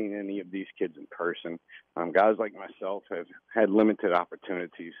haven't seen any of these kids in person. Guys like myself have had limited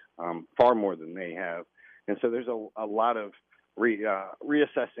opportunities, far more than they have. And so there's a lot of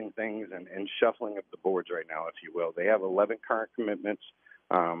reassessing things and shuffling of the boards right now, if you will. They have 11 current commitments,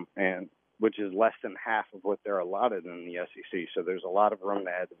 and which is less than half of what they're allotted in the SEC. So there's a lot of room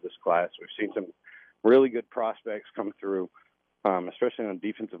to add to this class. We've seen some really good prospects come through, especially on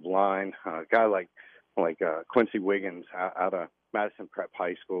the defensive line. A guy like Quincy Wiggins out of Madison Prep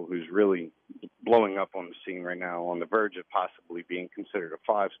High School, who's really blowing up on the scene right now, on the verge of possibly being considered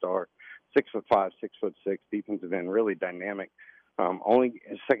a 5-star, 6'5", 6'6", defensive end, really dynamic. Only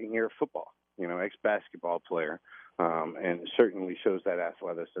his second year of football, ex-basketball player, and certainly shows that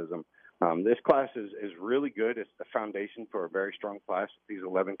athleticism. This class is really good. It's the foundation for a very strong class with these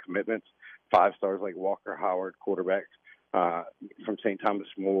 11 commitments. 5 stars like Walker Howard, quarterback from St. Thomas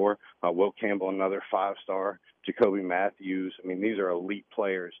More, Will Campbell, another 5-star, Jacoby Matthews. I mean, these are elite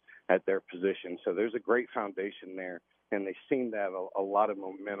players at their position. So there's a great foundation there, and they seem to have a lot of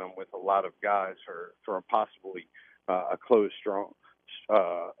momentum with a lot of guys for a possibly a strong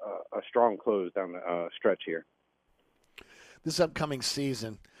close down the stretch here. This upcoming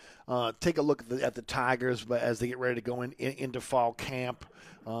season, take a look at the Tigers as they get ready to go into fall camp.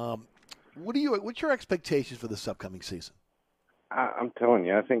 What's your expectations for this upcoming season? I'm telling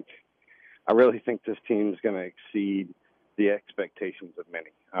you, I really think this team is going to exceed the expectations of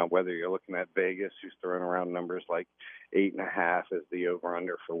many. Whether you're looking at Vegas, who's throwing around numbers like 8.5 as the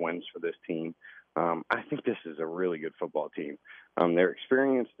over/under for wins for this team. I think this is a really good football team. They're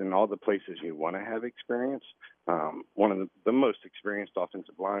experienced in all the places you want to have experience. One of the most experienced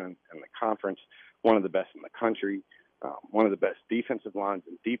offensive line in the conference, one of the best in the country, one of the best defensive lines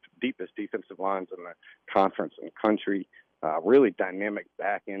and deepest defensive lines in the conference and country. Really dynamic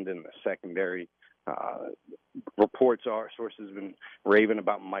back end in the secondary. Sources have been raving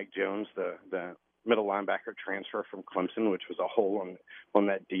about Mike Jones, the middle linebacker transfer from Clemson, which was a hole on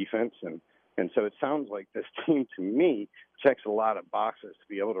that defense. And so it sounds like this team, to me, checks a lot of boxes to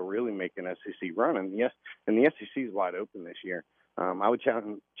be able to really make an SEC run. And yes, and the SEC is wide open this year. I would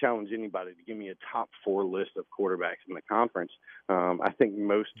challenge anybody to give me a top 4 list of quarterbacks in the conference. I think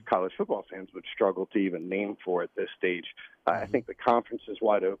most college football fans would struggle to even name 4 at this stage. I think the conference is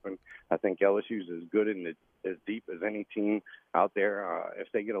wide open. I think LSU's as good and as deep as any team out there. If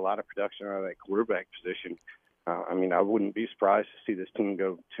they get a lot of production out of that quarterback position, I wouldn't be surprised to see this team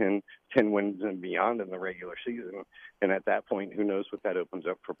go 10 wins and beyond in the regular season. And at that point, who knows what that opens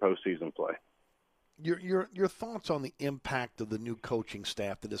up for postseason play. Your thoughts on the impact of the new coaching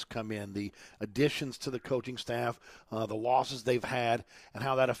staff that has come in, the additions to the coaching staff, the losses they've had, and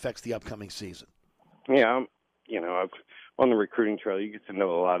how that affects the upcoming season? Yeah, on the recruiting trail, you get to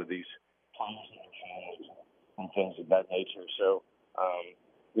know a lot of these players and things of that nature. So,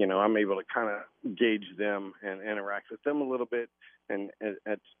 I'm able to kind of gauge them and interact with them a little bit, and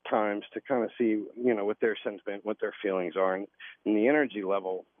at times to kind of see, what their sentiment, what their feelings are. And the energy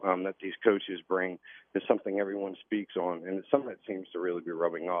level that these coaches bring is something everyone speaks on, and it's something that seems to really be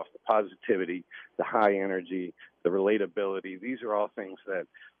rubbing off. The positivity, the high energy, the relatability, these are all things that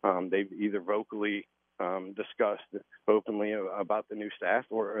they've either vocally discussed openly about the new staff,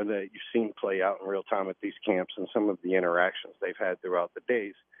 or that you've seen play out in real time at these camps and some of the interactions they've had throughout the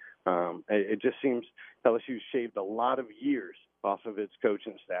days. It just seems LSU's shaved a lot of years off of its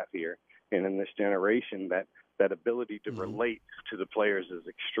coaching staff here, and in this generation, that ability to relate to the players is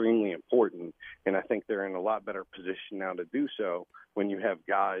extremely important, and I think they're in a lot better position now to do so when you have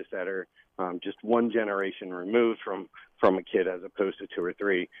guys that are just one generation removed from a kid as opposed to two or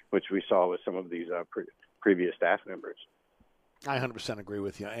three, which we saw with some of these previous staff members. I 100% agree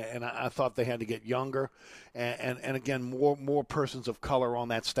with you, and I thought they had to get younger, and again, more persons of color on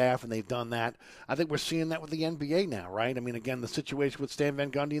that staff, and they've done that. I think we're seeing that with the NBA now, right? I mean, again, the situation with Stan Van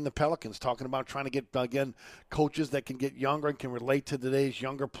Gundy and the Pelicans, talking about trying to get, again, coaches that can get younger and can relate to today's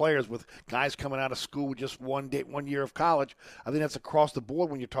younger players, with guys coming out of school with just 1 year of college. I think that's across the board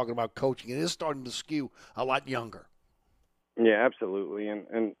when you're talking about coaching. It is starting to skew a lot younger. Yeah, absolutely,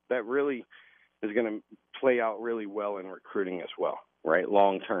 and that really is going to play out really well in recruiting as well, right?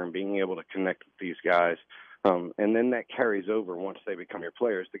 Long term, being able to connect with these guys. And then that carries over once they become your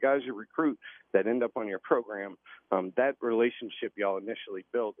players. The guys you recruit that end up on your program, that relationship y'all initially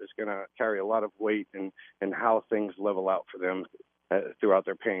built is going to carry a lot of weight in how things level out for them throughout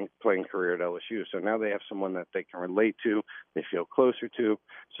their playing career at LSU. So now they have someone that they can relate to, they feel closer to.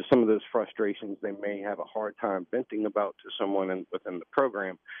 So some of those frustrations they may have a hard time venting about to someone within the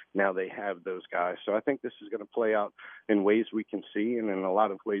program, now they have those guys. So I think this is going to play out in ways we can see and in a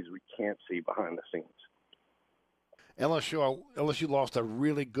lot of ways we can't see behind the scenes. LSU lost a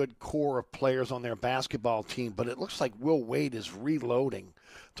really good core of players on their basketball team, but it looks like Will Wade is reloading.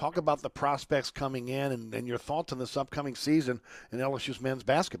 Talk about the prospects coming in and your thoughts on this upcoming season in LSU's men's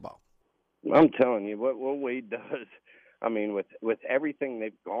basketball. I'm telling you, what Will Wade does, I mean, with everything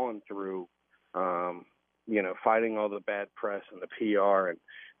they've gone through, fighting all the bad press and the PR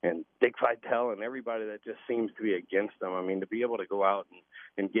and Dick Vitale and everybody that just seems to be against them. I mean, to be able to go out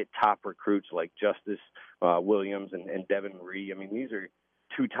and get top recruits like Justice Williams and Devin Ree. I mean, these are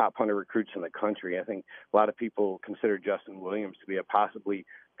two top 100 recruits in the country. I think a lot of people consider Justin Williams to be a possibly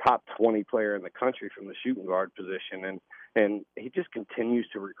top 20 player in the country from the shooting guard position. And he just continues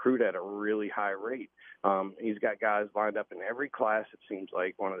to recruit at a really high rate. He's got guys lined up in every class, it seems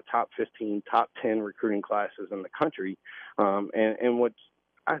like, one of the top 15, top 10 recruiting classes in the country. And what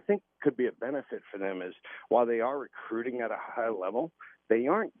I think could be a benefit for them is while they are recruiting at a high level, they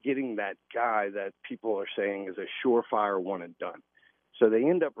aren't getting that guy that people are saying is a surefire one and done. So they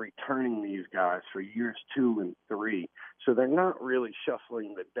end up returning these guys for years 2 and 3. So they're not really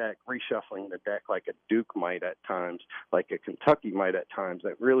reshuffling the deck like a Duke might at times, like a Kentucky might at times.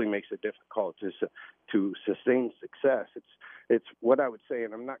 That really makes it difficult to sustain success. It's what I would say,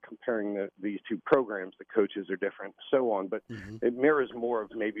 and I'm not comparing these two programs. The coaches are different, so on, but it mirrors more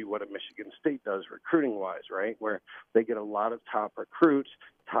of maybe what a Michigan State does recruiting-wise, right, where they get a lot of top recruits,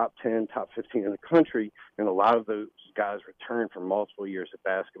 top 10, top 15 in the country, and a lot of those guys return for multiple years of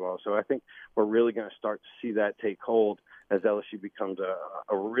basketball. So I think we're really going to start to see that take hold as LSU becomes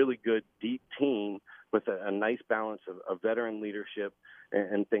a really good, deep team with a nice balance of veteran leadership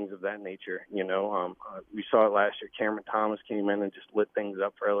and things of that nature. We saw it last year. Cameron Thomas came in and just lit things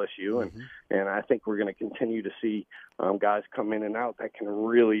up for LSU, and I think we're going to continue to see guys come in and out that can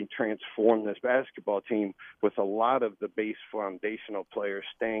really transform this basketball team with a lot of the base foundational players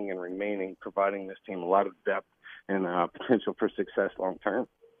staying and remaining, providing this team a lot of depth and potential for success long term.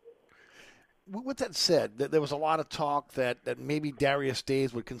 With that said, there was a lot of talk that maybe Darius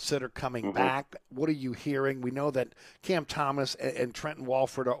Days would consider coming back. What are you hearing? We know that Cam Thomas and Trenton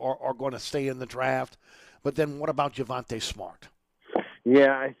Walford are going to stay in the draft. But then what about Javonte Smart?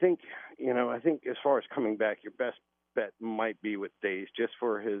 Yeah, I think as far as coming back, your best bet might be with Days just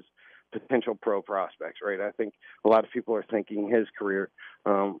for his potential pro prospects, right? I think a lot of people are thinking his career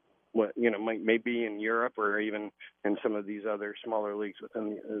maybe in Europe or even in some of these other smaller leagues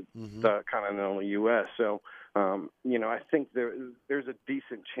within the continental U.S. So, I think there's a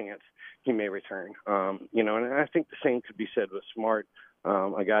decent chance he may return. And I think the same could be said with Smart,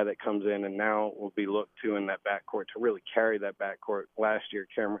 a guy that comes in and now will be looked to in that backcourt to really carry that backcourt. Last year,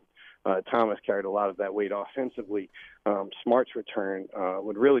 Cameron Thomas carried a lot of that weight offensively. Smart's return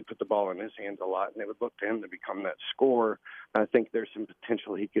would really put the ball in his hands a lot, and it would look to him to become that scorer. I think there's some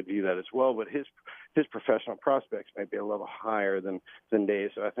potential he could view that as well, but his professional prospects might be a little higher than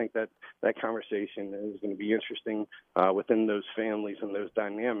Days. So I think that conversation is going to be interesting within those families and those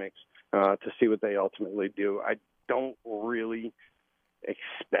dynamics to see what they ultimately do. I don't really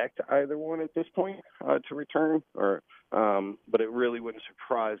expect either one at this point to return, but it really wouldn't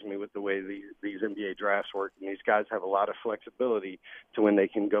surprise me with the way these NBA drafts work. And these guys have a lot of flexibility to when they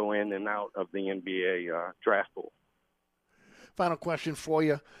can go in and out of the NBA draft pool. Final question for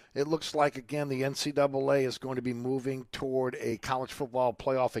you. It looks like, again, the NCAA is going to be moving toward a college football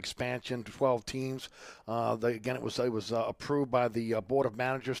playoff expansion, 12 teams. It was approved by the Board of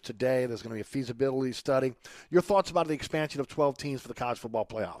Managers today. There's going to be a feasibility study. Your thoughts about the expansion of 12 teams for the college football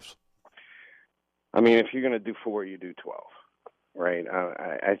playoffs? I mean, if you're going to do 4, you do 12, right?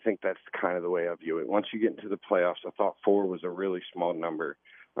 I think that's kind of the way I view it. Once you get into the playoffs, I thought 4 was a really small number.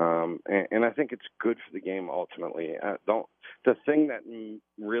 And I think it's good for the game ultimately. The thing that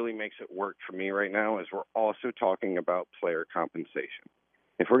really makes it work for me right now is we're also talking about player compensation.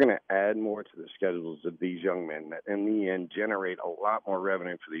 If we're going to add more to the schedules of these young men that in the end generate a lot more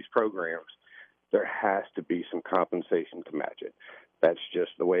revenue for these programs, there has to be some compensation to match it. That's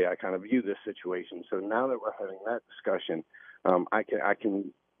just the way I kind of view this situation. So now that we're having that discussion, I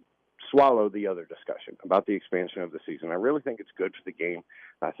can swallow the other discussion about the expansion of the season. I really think it's good for the game.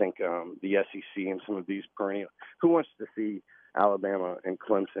 I think the SEC and some of these perennial – who wants to see Alabama and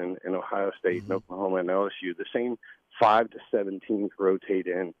Clemson and Ohio State and Oklahoma and LSU, the same 5 to 7 teams rotate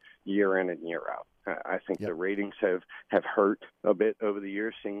in and year out? I think the ratings have hurt a bit over the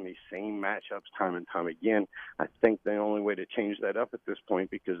years, seeing these same matchups time and time again. I think the only way to change that up at this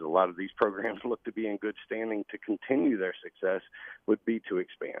point, because a lot of these programs look to be in good standing to continue their success, would be to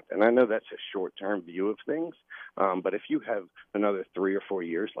expand. And I know that's a short-term view of things, but if you have another 3 or 4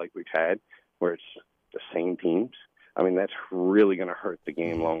 years like we've had where it's the same teams, I mean, that's really going to hurt the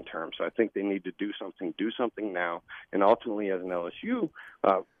game long term. So I think they need to do something now. And ultimately, as an LSU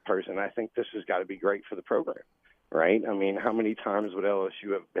person, I think this has got to be great for the program, right? I mean, how many times would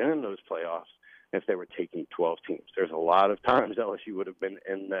LSU have been in those playoffs if they were taking 12 teams? There's a lot of times LSU would have been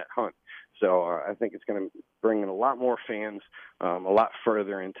in that hunt. So I think it's going to bring in a lot more fans a lot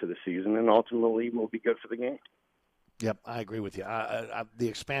further into the season, and ultimately will be good for the game. Yep, I agree with you. The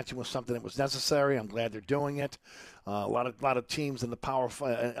expansion was something that was necessary. I'm glad they're doing it. A lot of teams in the Power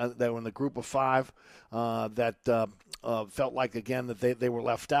Five that were in the Group of 5 that felt like, again, that they were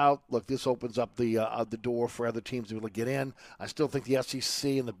left out. Look, this opens up the door for other teams to be able to get in. I still think the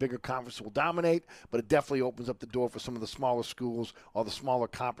SEC and the bigger conference will dominate, but it definitely opens up the door for some of the smaller schools or the smaller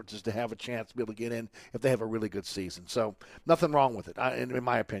conferences to have a chance to be able to get in if they have a really good season. So nothing wrong with it, in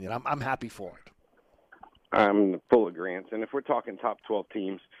my opinion. I'm happy for it. I'm full agreement. And if we're talking top 12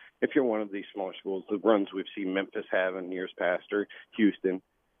 teams, if you're one of these smaller schools, the runs we've seen Memphis have in years past or Houston,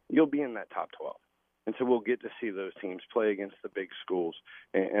 you'll be in that top 12. And so we'll get to see those teams play against the big schools.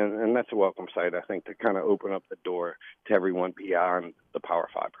 And that's a welcome sight, I think, to kind of open up the door to everyone beyond the Power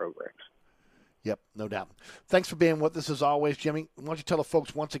 5 programs. Yep, no doubt. Thanks for being with us as always, Jimmy. Why don't you tell the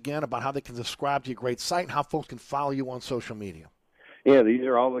folks once again about how they can subscribe to your great site and how folks can follow you on social media? Yeah, these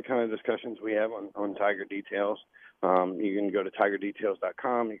are all the kind of discussions we have on Tiger Details. You can go to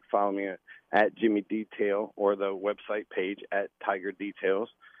tigerdetails.com. You can follow me at Jimmy Detail or the website page at Tiger Details.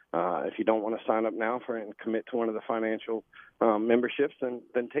 If you don't want to sign up now and commit to one of the financial memberships,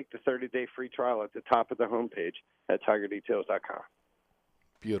 then take the 30-day free trial at the top of the homepage at tigerdetails.com.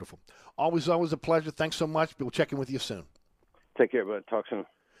 Beautiful. Always a pleasure. Thanks so much. We'll check in with you soon. Take care, bud. Talk soon.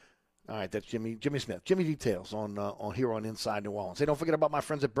 All right, that's Jimmy Smith. Jimmy Details on here on Inside New Orleans. Hey, don't forget about my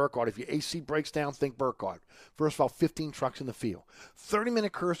friends at Burkhardt. If your AC breaks down, think Burkhardt. First of all, 15 trucks in the field.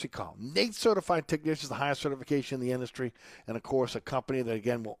 30-minute courtesy call. Nate Certified Technicians, the highest certification in the industry. And, of course, a company that,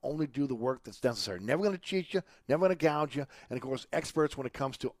 again, will only do the work that's necessary. Never going to cheat you, never going to gouge you. And, of course, experts when it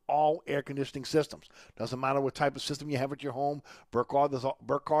comes to all air conditioning systems. Doesn't matter what type of system you have at your home,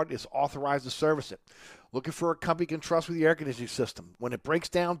 Burkhardt is authorized to service it. Looking for a company you can trust with your air conditioning system. When it breaks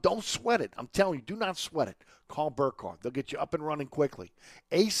down, don't sweat it. I'm telling you, do not sweat it. Call Burkhardt. They'll get you up and running quickly.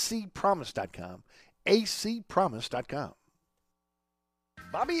 acpromise.com. acpromise.com.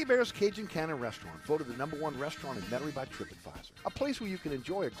 Bobby Hebert's Cajun Cannon Restaurant, voted the #1 restaurant in Metairie by TripAdvisor. A place where you can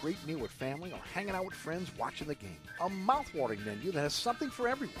enjoy a great meal with family or hanging out with friends watching the game. A mouth-watering menu that has something for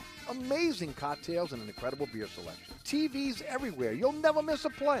everyone. amazing cocktails, and an incredible beer selection. TVs everywhere. You'll never miss a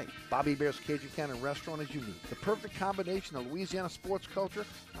play. Bobby Hebert's Cajun Cannon Restaurant is unique. The perfect combination of Louisiana sports culture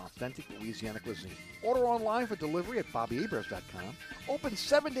and authentic Louisiana cuisine. Order online for delivery at BobbyHeberts.com. Open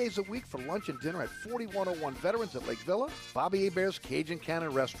 7 days a week for lunch and dinner at 4101 Veterans at Lake Villa. Bobby Hebert's Cajun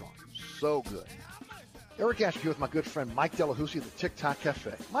Cannon Restaurant. So good. Eric Asher here with my good friend Mike Delahousie at the TikTok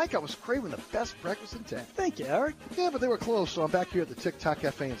Cafe. Mike, I was craving the best breakfast in town. Thank you, Eric. Yeah, but they were closed, so I'm back here at the TikTok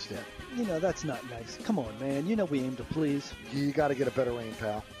Cafe instead. You know, that's not nice. Come on, man. You know we aim to please. You got to get a better aim,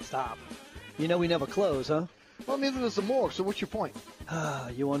 pal. Stop. You know we never close, huh? Well, neither does the morgue, so what's your point? Ah,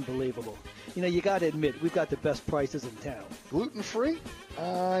 you unbelievable. You know, you got to admit, we've got the best prices in town. Gluten-free?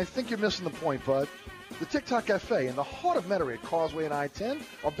 I think you're missing the point, bud. The TikTok Cafe in the heart of Metairie at Causeway and I-10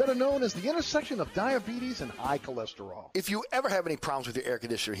 are better known as the intersection of diabetes and high cholesterol. If you ever have any problems with your air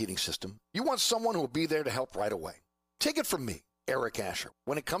conditioner heating system, you want someone who will be there to help right away. Take it from me, Eric Asher.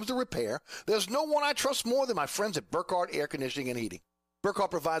 When it comes to repair, there's no one I trust more than my friends at Burkhardt Air Conditioning and Heating.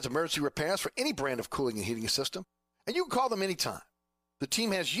 Burkhardt provides emergency repairs for any brand of cooling and heating system, and you can call them anytime. The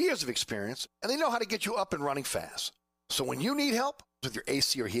team has years of experience, and they know how to get you up and running fast. So when you need help with your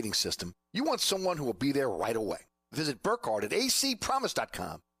AC or heating system, you want someone who will be there right away. Visit Burkhardt at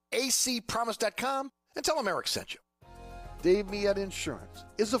acpromise.com, acpromise.com, and tell them Eric sent you. Dave Miette Insurance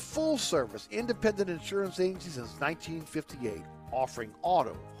is a full-service independent insurance agency since 1958, offering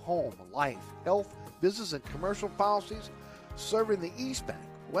auto, home, life, health, business, and commercial policies, serving the East Bank,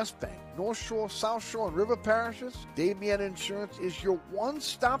 West Bank, North Shore, South Shore, and River parishes. Dave Miette Insurance is your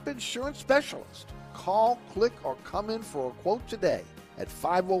one-stop insurance specialist. Call, click, or come in for a quote today at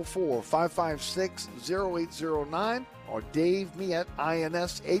 504-556-0809 or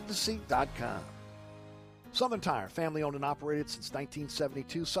DaveMietteInsAgency.com. Southern Tire, family owned and operated since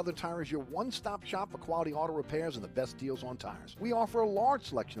 1972. Southern Tire is your one-stop shop for quality auto repairs and the best deals on tires. We offer a large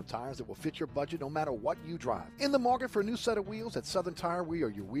selection of tires that will fit your budget no matter what you drive. In the market for a new set of wheels at Southern Tire, we are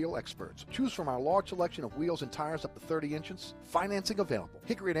your wheel experts. Choose from our large selection of wheels and tires up to 30 inches. Financing available.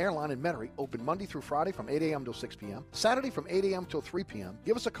 Hickory and Airline in Metairie, open Monday through Friday from 8 a.m. till 6 p.m. Saturday from 8 a.m. till 3 p.m.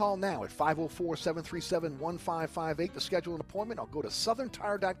 Give us a call now at 504-737-1558 to schedule an appointment, or go to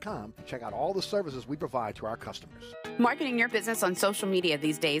southerntire.com and check out all the services we provide to our customers. Marketing your business on social media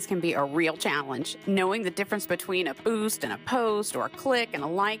these days can be a real challenge. Knowing the difference between a boost and a post, or a click and a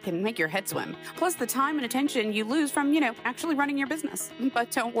like, can make your head swim. Plus the time and attention you lose from, actually running your business.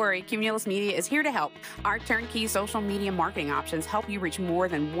 But don't worry, Cumulus Media is here to help. Our turnkey social media marketing options help you reach more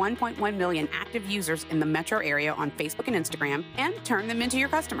than 1.1 million active users in the metro area on Facebook and Instagram and turn them into your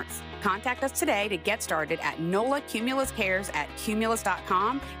customers. Contact us today to get started at NOLA Cumulus Cares at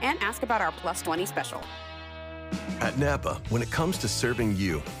cumulus.com and ask about our Plus 20 special. At Napa, when it comes to serving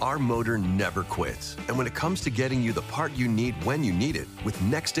you, our motor never quits. And when it comes to getting you the part you need when you need it, with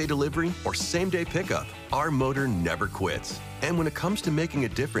next-day delivery or same-day pickup, our motor never quits. And when it comes to making a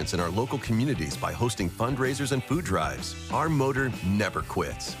difference in our local communities by hosting fundraisers and food drives, our motor never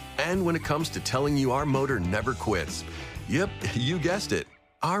quits. And when it comes to telling you our motor never quits, yep, you guessed it,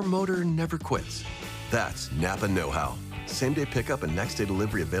 our motor never quits. That's Napa know-how. Same-day pickup and next-day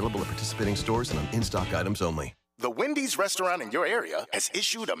delivery available at participating stores and on in-stock items only. The Wendy's restaurant in your area has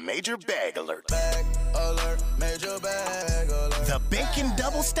issued a major bag alert. Bag alert, major bag alert. The Bacon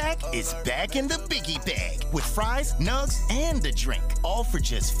Double Stack is back in the biggie bag with fries, nugs, and a drink, all for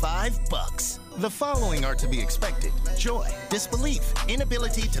just $5. The following are to be expected: joy, disbelief,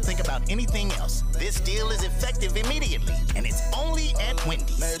 inability to think about anything else. This deal is effective immediately, and it's only at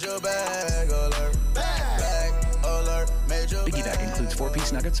Wendy's. Major bag alert. Bag alert. Major Biggie bag includes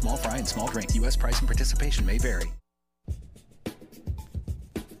 4-piece nuggets, small fry, and small drink. U.S. price and participation may vary.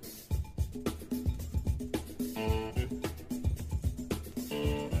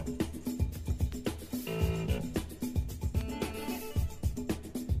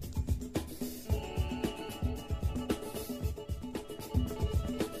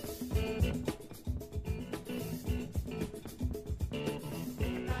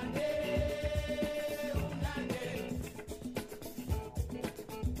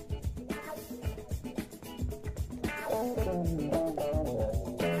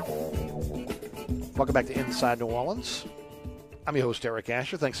 Welcome back to Inside New Orleans. I'm your host, Eric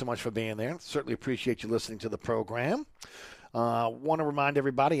Asher. Thanks so much for being there. Certainly appreciate you listening to the program. Want to remind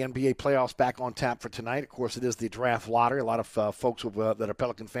everybody, NBA playoffs back on tap for tonight. Of course, it is the draft lottery. A lot of folks that are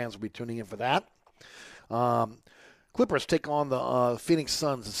Pelican fans will be tuning in for that. Clippers take on the Phoenix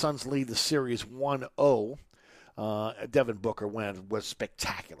Suns. The Suns lead the series 1-0. Devin Booker was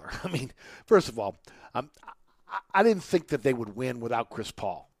spectacular. I mean, first of all, I didn't think that they would win without Chris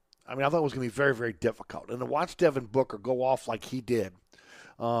Paul. I mean, I thought it was going to be very, very difficult. And to watch Devin Booker go off like he did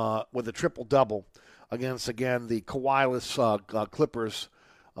with a triple-double against, again, the Kawhi-less Clippers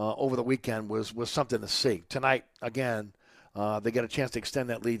over the weekend was something to see. Tonight, again, they get a chance to extend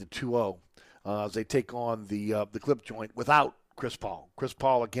that lead to 2-0 as they take on the Clip joint without Chris Paul. Chris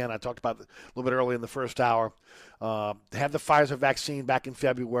Paul, again, I talked about a little bit early in the first hour, had the Pfizer vaccine back in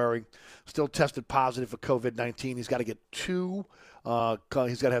February, still tested positive for COVID-19. He's got to get two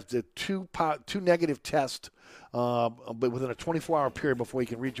negative tests but within a 24-hour period before he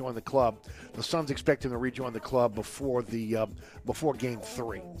can rejoin the club. The Suns expect him to rejoin the club before Game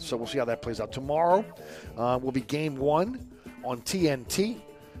 3. So we'll see how that plays out. Tomorrow will be Game 1 on TNT.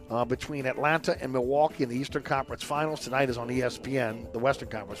 Between Atlanta and Milwaukee in the Eastern Conference Finals. Tonight is on ESPN, the Western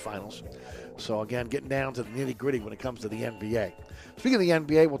Conference Finals. So, again, getting down to the nitty-gritty when it comes to the NBA. Speaking of the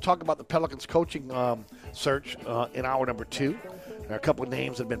NBA, we'll talk about the Pelicans coaching search in hour number 2. There are a couple of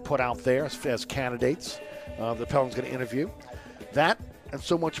names that have been put out there as candidates. The Pelicans going to interview. That and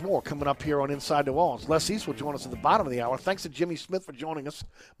so much more coming up here on Inside New Orleans. Les East will join us at the bottom of the hour. Thanks to Jimmy Smith for joining us.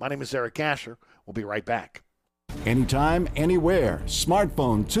 My name is Eric Asher. We'll be right back. Anytime, anywhere.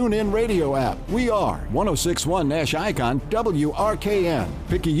 Smartphone, tune-in radio app. We are 106.1 Nash Icon, WRKN,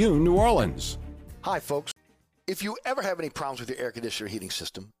 Picayune, New Orleans. Hi, folks. If you ever have any problems with your air conditioner or heating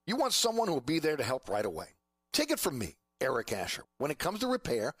system, you want someone who will be there to help right away. Take it from me, Eric Asher. When it comes to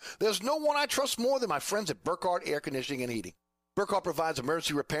repair, there's no one I trust more than my friends at Burkhardt Air Conditioning and Heating. Burkhardt provides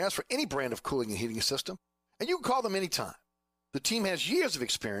emergency repairs for any brand of cooling and heating system, and you can call them anytime. The team has years of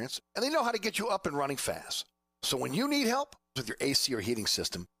experience, and they know how to get you up and running fast. So when you need help with your AC or heating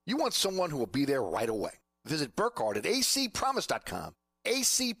system, you want someone who will be there right away. Visit Burkhardt at acpromise.com,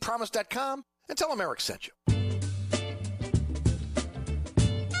 acpromise.com, and tell them Eric sent you.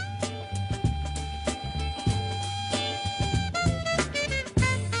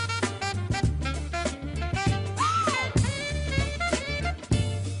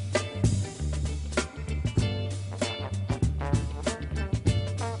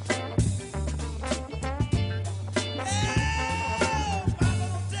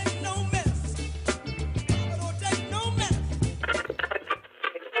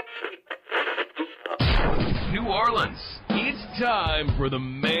 Time for the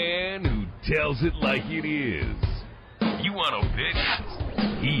man who tells it like it is. You want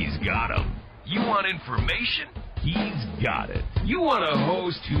opinions? He's got them. You want information? He's got it. You want a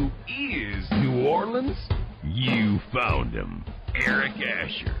host who is New Orleans? You found him. Eric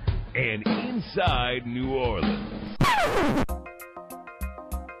Asher and Inside New Orleans.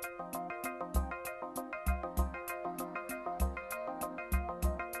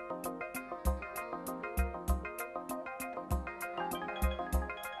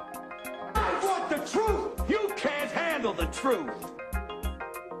 The truth.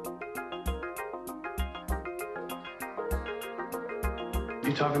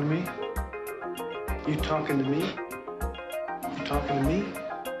 You talking to me? You talking to me? You talking to me?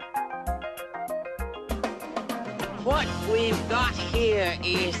 What we've got here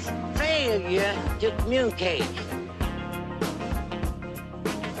is failure to communicate.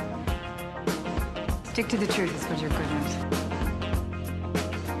 Stick to the truth is what you're good at.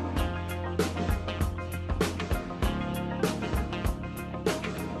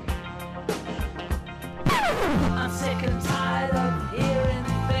 I'm sick and tired of hearing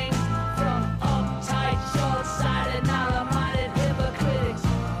things from uptight, short-sighted, narrow-minded hypocrites.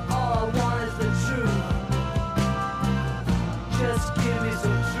 All I want is the truth. Just give me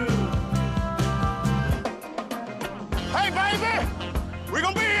some truth. Hey, baby! We're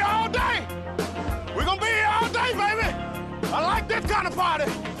gonna be here all day! We're gonna be here all day, baby! I like this kind of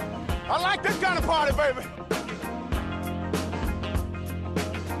party! I like this kind of party, baby!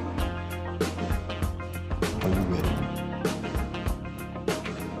 Are you ready?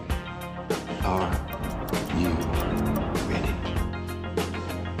 Are you ready?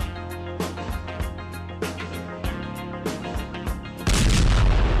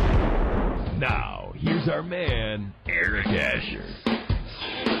 Now, here's our man, Eric Asher.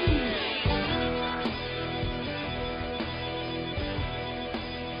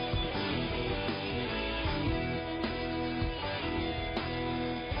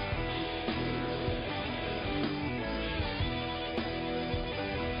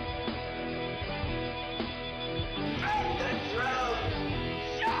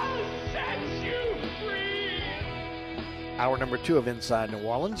 Hour number 2 of Inside New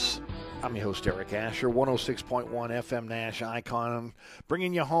Orleans. I'm your host, Eric Asher, 106.1 FM Nash Icon,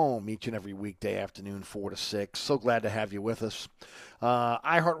 bringing you home each and every weekday afternoon, 4 to 6. So glad to have you with us.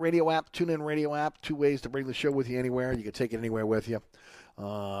 iHeartRadio app, TuneIn Radio app, 2 ways to bring the show with you anywhere. You can take it anywhere with you.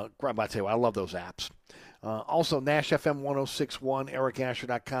 I tell you what, I love those apps. Also, Nash FM 1061,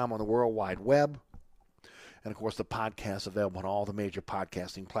 ericasher.com on the World Wide Web. And, of course, the podcast available on all the major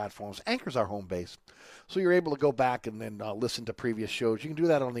podcasting platforms. Anchor's our home base. So you're able to go back and then listen to previous shows. You can do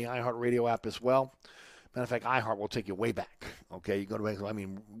that on the iHeartRadio app as well. Matter of fact, iHeart will take you way back. Okay, you go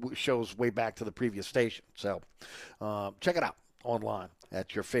to, shows way back to the previous station. So check it out online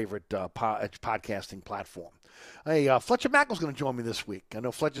at your favorite podcasting platform. Hey, Fletcher Mackel's going to join me this week. I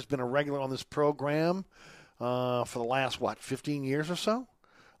know Fletcher's been a regular on this program for the last, 15 years or so?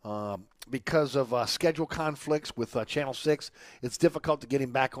 Because of schedule conflicts with Channel 6, it's difficult to get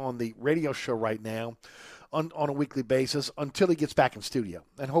him back on the radio show right now on a weekly basis until he gets back in studio.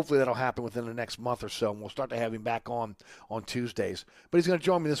 And hopefully that'll happen within the next month or so, and we'll start to have him back on Tuesdays. But he's going to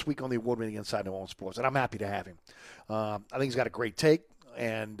join me this week on the award-winning Inside New Orleans Sports, and I'm happy to have him. I think he's got a great take,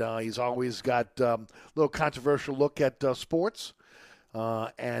 and he's always got a little controversial look at sports.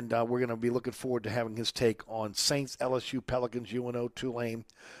 And we're going to be looking forward to having his take on Saints, LSU, Pelicans, UNO, Tulane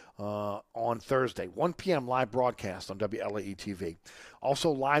on Thursday. 1 p.m. live broadcast on WLAE TV.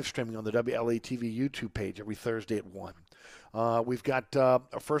 Also live streaming on the WLAE TV YouTube page every Thursday at 1. We've got a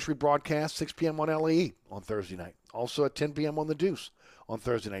first rebroadcast 6 p.m. on LAE on Thursday night. Also at 10 p.m. on The Deuce on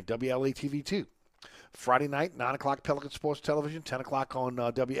Thursday night, WLAE TV 2. Friday night, 9 o'clock Pelican Sports Television, 10 o'clock on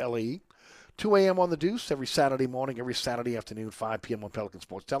WLAE. 2 a.m. on The Deuce every Saturday morning, every Saturday afternoon, 5 p.m. on Pelican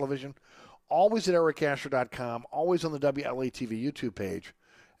Sports Television. Always at ericasher.com, always on the WLA TV YouTube page,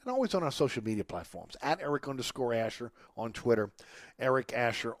 and always on our social media platforms, at Eric_Asher on Twitter, Eric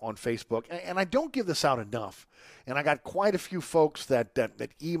Asher on Facebook. And I don't give this out enough, and I got quite a few folks that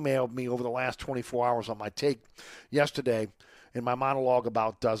emailed me over the last 24 hours on my take yesterday in my monologue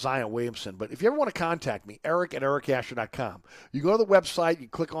about Zion Williamson. But if you ever want to contact me, Eric at ericasher.com. You go to the website, you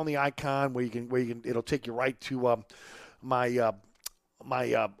click on the icon where you can it'll take you right to my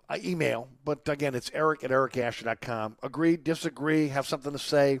email. But again, it's Eric at ericasher.com. Agree, disagree, have something to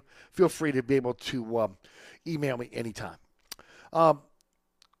say, feel free to be able to email me anytime.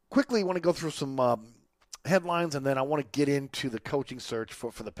 Quickly, I want to go through some headlines, and then I want to get into the coaching search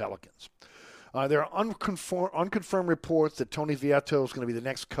for the Pelicans. There are unconfirmed reports that Tony Vietto is going to be the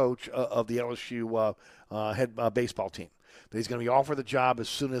next coach of the LSU head baseball team. That he's going to be offered the job as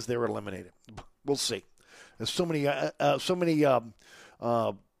soon as they're eliminated. We'll see. There's so many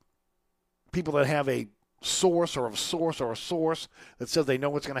people that have a source that says they know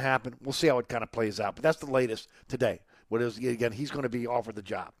what's going to happen. We'll see how it kind of plays out. But that's the latest today. Again, he's going to be offered the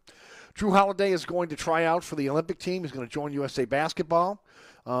job. Drew Holiday is going to try out for the Olympic team. He's going to join USA Basketball.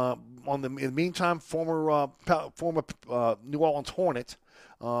 In the meantime, former New Orleans Hornet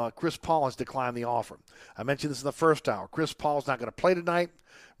Chris Paul has declined the offer. I mentioned this in the first hour. Chris Paul's not going to play tonight.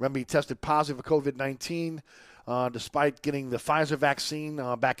 Remember, he tested positive for COVID-19 despite getting the Pfizer vaccine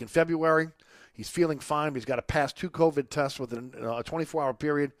back in February. He's feeling fine, but he's got to pass 2 COVID tests within a 24-hour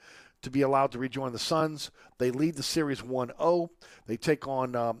period to be allowed to rejoin the Suns. They lead the series 1-0. They take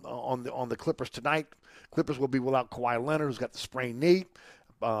on the Clippers tonight. Clippers will be without Kawhi Leonard, who's got the sprained knee.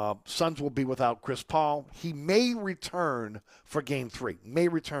 Suns will be without Chris Paul. He may return for Game 3.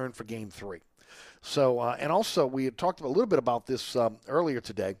 So, and also we had talked a little bit about this earlier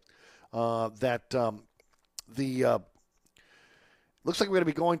today. That looks like we're going to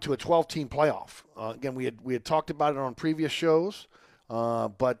be going to a 12-team playoff. Again, we had talked about it on previous shows,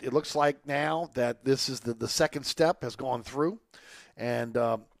 but it looks like now that this is the second step has gone through, and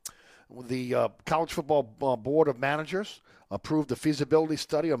the College Football Board of Managers approved a feasibility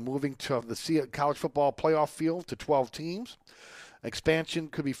study on moving to the college football playoff field to 12 teams. Expansion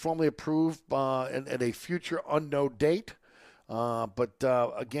could be formally approved at a future unknown date. But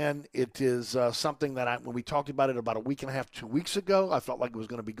again, it is something that when we talked about it about a week and a half, 2 weeks ago, I felt like it was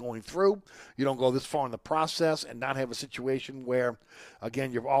going to be going through. You don't go this far in the process and not have a situation where,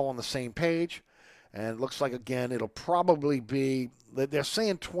 again, you're all on the same page. And it looks like, again, it'll probably be, they're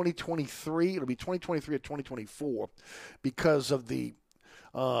saying 2023. It'll be 2023 or 2024 because of the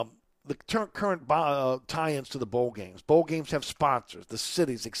current tie-ins to the bowl games. Bowl games have sponsors, the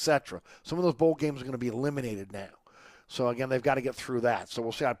cities, etc. Some of those bowl games are going to be eliminated now. So, again, they've got to get through that. So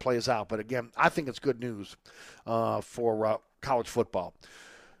we'll see how it plays out. But, again, I think it's good news for college football.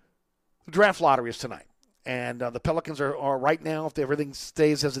 The draft lottery is tonight. And the Pelicans are right now, if everything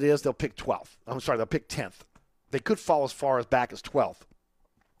stays as it is, they'll pick 12th. They'll pick 10th. They could fall as far as back as 12th.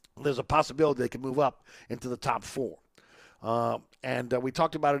 There's a possibility they could move up into the top 4. And we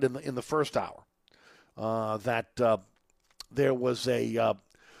talked about it in the first hour, that there was there's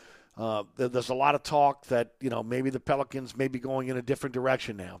a lot of talk that, maybe the Pelicans may be going in a different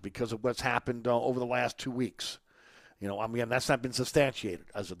direction now because of what's happened over the last 2 weeks. That's not been substantiated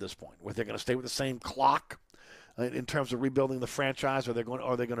as of this point. Whether they're going to stay with the same clock in terms of rebuilding the franchise, or they're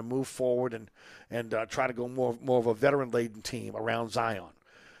going to move forward and try to go more of a veteran-laden team around Zion.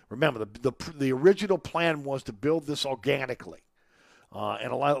 Remember, the original plan was to build this organically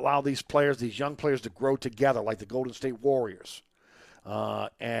and allow these young players to grow together like the Golden State Warriors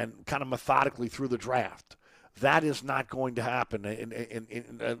and kind of methodically through the draft. That is not going to happen,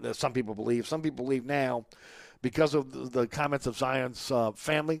 in some people believe. Some people believe now, because of the comments of Zion's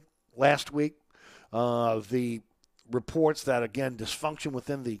family last week, the reports that, again, dysfunction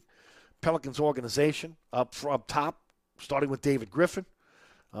within the Pelicans organization up top, starting with David Griffin,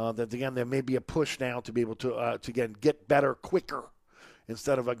 that, again, there may be a push now to be able to again, get better quicker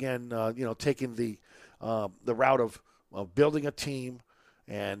instead of, again, taking the route of building a team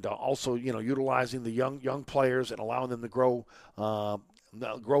and also, utilizing the young players and allowing them to grow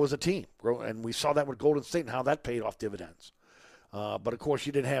as a team. And we saw that with Golden State and how that paid off dividends. But, of course,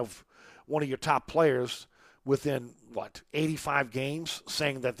 you didn't have one of your top players within 85 games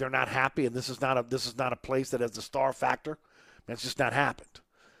saying that they're not happy and this is not a place that has the star factor. That's just not happened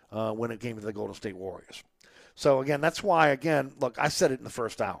when it came to the Golden State Warriors. So again, that's why, again, look, I said it in the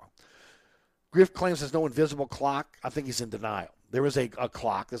first hour. Griff claims there's no invisible clock. I think he's in denial. There is a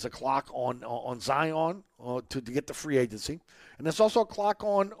clock. There's a clock on Zion to get the free agency, and there's also a clock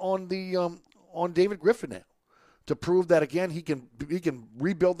on David Griffin now to prove that, again, he can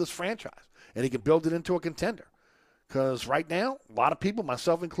rebuild this franchise and he can build it into a contender. Because right now, a lot of people,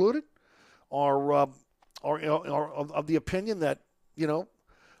 myself included, are of the opinion that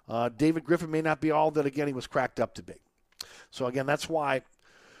David Griffin may not be all that, again, he was cracked up to be. So again, that's why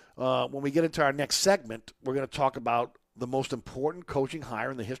when we get into our next segment, we're going to talk about the most important coaching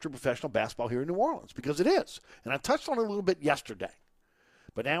hire in the history of professional basketball here in New Orleans, because it is. And I touched on it a little bit yesterday.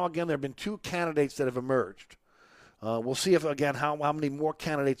 But now, again, there have been 2 candidates that have emerged. We'll see if, again, how many more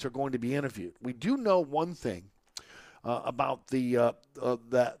candidates are going to be interviewed. We do know one thing about when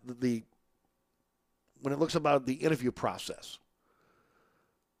it looks about the interview process.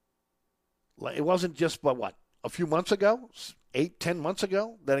 It wasn't just, a few months ago, 8-10 months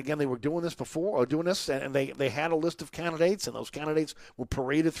ago, that, again, they were doing this before, or doing this, and they had a list of candidates, and those candidates were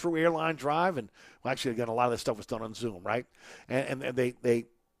paraded through Airline Drive, and, actually, again, a lot of this stuff was done on Zoom, right? And they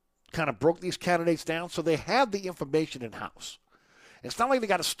kind of broke these candidates down, so they had the information in-house. It's not like they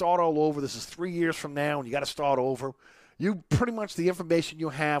got to start all over. This is 3 years from now, and you got to start over. Pretty much the information you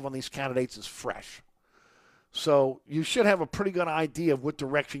have on these candidates is fresh. So you should have a pretty good idea of what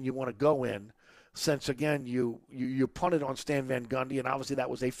direction you want to go in, since, again, you punted on Stan Van Gundy, and obviously that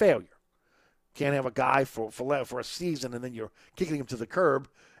was a failure. Can't have a guy for a season and then you're kicking him to the curb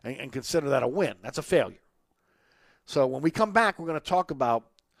and consider that a win. That's a failure. So when we come back, we're going to talk about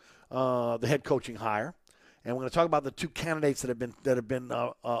the head coaching hire, and we're going to talk about the 2 candidates that have been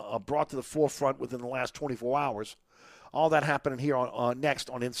brought to the forefront within the last 24 hours. All that happening here next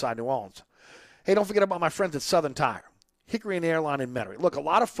on Inside New Orleans. Hey, don't forget about my friends at Southern Tire, Hickory and Airline in Metairie. Look, a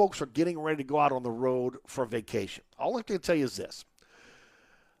lot of folks are getting ready to go out on the road for a vacation. All I can tell you is this.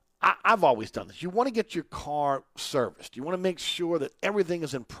 I've always done this. You want to get your car serviced. You want to make sure that everything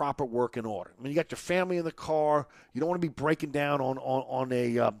is in proper working order. I mean, you got your family in the car. You don't want to be breaking down on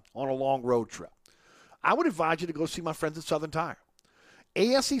a long road trip. I would advise you to go see my friends at Southern Tire.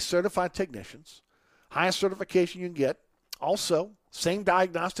 ASE certified technicians, highest certification you can get. Also, same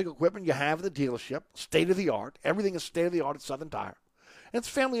diagnostic equipment you have at the dealership, state-of-the-art. Everything is state-of-the-art at Southern Tire. And it's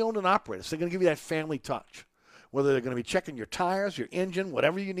family-owned and operated, so they're going to give you that family touch. Whether they're going to be checking your tires, your engine,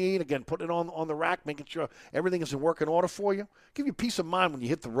 whatever you need, again, putting it on the rack, making sure everything is in working order for you. Give you peace of mind when you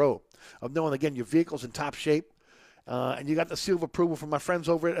hit the road of knowing, again, your vehicle's in top shape. And you got the seal of approval from my friends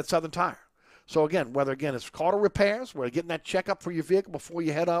over at Southern Tire. So, again, whether, again, it's auto repairs, where you're getting that checkup for your vehicle before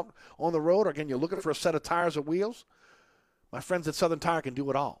you head out on the road, or, again, you're looking for a set of tires or wheels, my friends at Southern Tire can do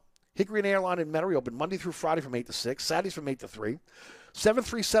it all. Hickory and Airline in Metairie open Monday through Friday from 8 to 6, Saturdays from 8 to 3.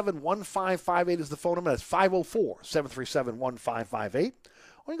 737-1558 is the phone number. That's 504-737-1558.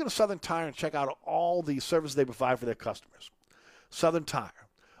 Or you go to Southern Tire and check out all the services they provide for their customers. Southern Tire,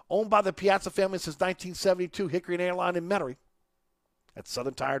 owned by the Piazza family since 1972, Hickory and Airline in Metairie at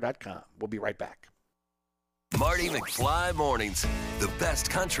southerntire.com. We'll be right back. Marty McFly Mornings, the best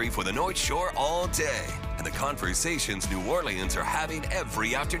country for the North Shore all day. And the conversations New Orleans are having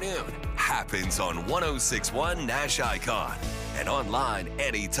every afternoon happens on 106.1 Nash Icon. and online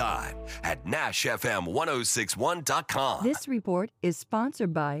anytime at NashFM1061.com. This report is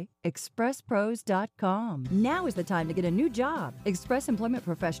sponsored by ExpressPros.com. Now is the time to get a new job. Express Employment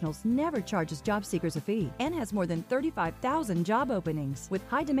Professionals never charges job seekers a fee and has more than 35,000 job openings with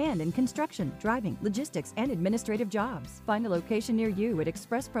high demand in construction, driving, logistics, and administrative jobs. Find a location near you at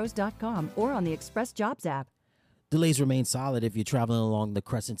ExpressPros.com or on the Express Jobs app. Delays remain solid if you're traveling along the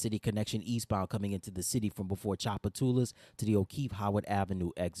Crescent City Connection eastbound coming into the city from before Chapatulas to the O'Keefe Howard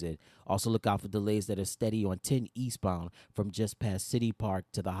Avenue exit. Also look out for delays that are steady on 10 eastbound from just past City Park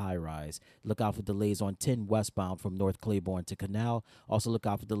to the high rise. Look out for delays on 10 westbound from North Claiborne to Canal. Also look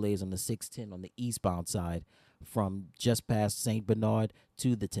out for delays on the 610 on the eastbound side from just past St. Bernard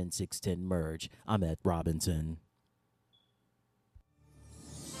to the 10610 merge. I'm at Robinson.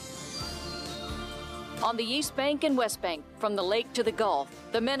 On the East Bank and West Bank, from the lake to the Gulf,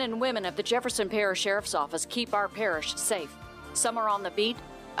 the men and women of the Jefferson Parish Sheriff's Office keep our parish safe. Some are on the beat,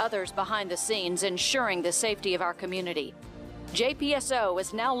 others behind the scenes, ensuring the safety of our community. JPSO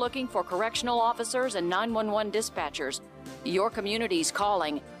is now looking for correctional officers and 911 dispatchers. Your community's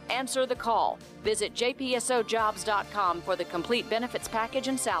calling. Answer the call. Visit jpsojobs.com for the complete benefits package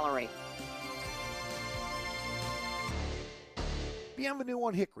and salary. Bienvenue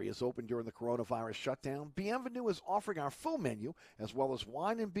on Hickory is open during the coronavirus shutdown. Bienvenue is offering our full menu as well as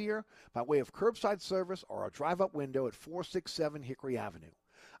wine and beer by way of curbside service or a drive-up window at 467 Hickory Avenue.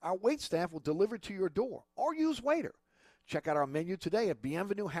 Our waitstaff will deliver to your door or use waiter. Check out our menu today at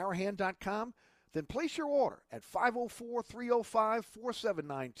bienvenueharahan.com. Then place your order at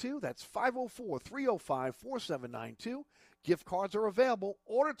 504-305-4792. That's 504-305-4792. Gift cards are available.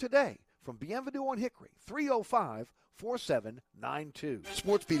 Order today from Bienvenue on Hickory, 305-4792.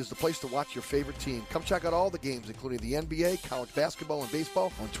 SportsBeat is the place to watch your favorite team. Come check out all the games, including the NBA, college basketball, and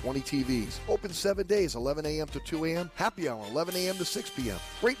baseball on 20 TVs. Open 7 days, 11 a.m. to 2 a.m. Happy hour, 11 a.m. to 6 p.m.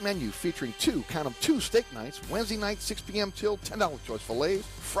 Great menu featuring two steak nights. Wednesday night, 6 p.m. till $10 choice fillets.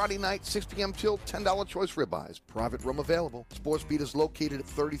 Friday night, 6 p.m. till $10 choice ribeyes. Private room available. SportsBeat is located at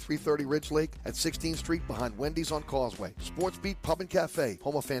 3330 Ridge Lake at 16th Street behind Wendy's on Causeway. SportsBeat Pub and Cafe,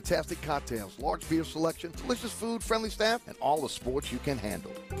 home of fantastic cocktails, large beer selection, delicious food, friendly staff, and all the sports you can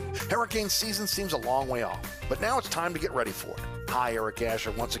handle. Hurricane season seems a long way off, but now it's time to get ready for it. Hi, Eric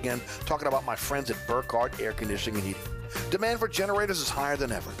Asher once again, talking about my friends at Burkhardt Air Conditioning and Heating. Demand for generators is higher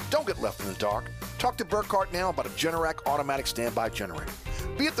than ever. Don't get left in the dark. Talk to Burkhardt now about a Generac automatic standby generator.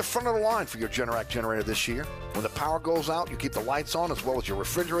 Be at the front of the line for your Generac generator this year. When the power goes out, you keep the lights on as well as your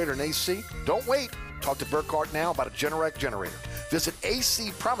refrigerator and AC. Don't wait. Talk to Burkhardt now about a Generac generator. Visit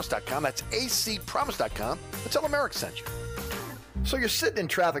acpromise.com. That's acpromise.com. And tell them Eric sent you. So you're sitting in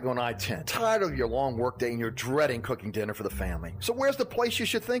traffic on I-10, tired of your long workday and you're dreading cooking dinner for the family. So where's the place you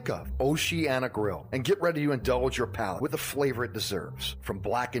should think of? Oceana Grill. And get ready to indulge your palate with the flavor it deserves. From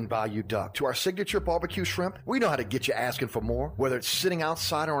blackened bayou duck to our signature barbecue shrimp, we know how to get you asking for more. Whether it's sitting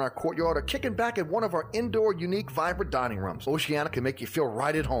outside or in our courtyard or kicking back at one of our indoor, unique, vibrant dining rooms, Oceana can make you feel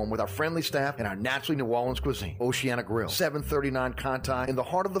right at home with our friendly staff and our naturally New Orleans cuisine. Oceana Grill, 739 Conti, in the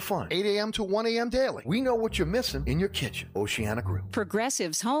heart of the fun, 8 a.m. to 1 a.m. daily. We know what you're missing in your kitchen. Oceana Grill.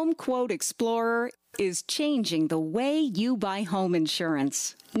 Progressive's Home Quote Explorer is changing the way you buy home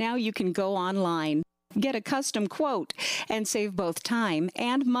insurance. Now you can go online, get a custom quote, and save both time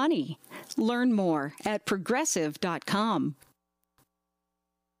and money. Learn more at progressive.com.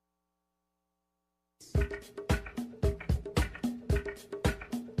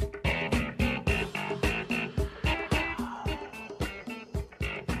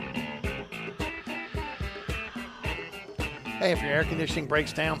 Hey, if your air conditioning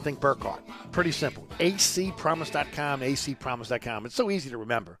breaks down, think Burkhardt. Pretty simple. acpromise.com, acpromise.com. It's so easy to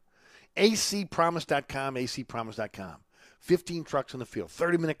remember. acpromise.com, acpromise.com. 15 trucks in the field,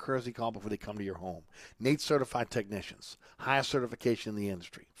 30-minute courtesy call before they come to your home. NATE certified technicians, highest certification in the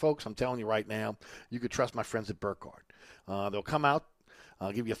industry. Folks, I'm telling you right now, you could trust my friends at Burkhardt. They'll come out,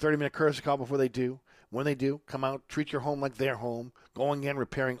 give you a 30-minute courtesy call before they do. When they do, come out, treat your home like their home, going in,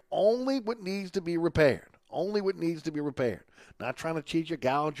 repairing only what needs to be repaired. Only what needs to be repaired. Not trying to cheat you,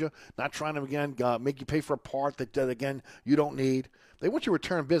 gouge you, not trying to, again, make you pay for a part that, again, you don't need. They want you to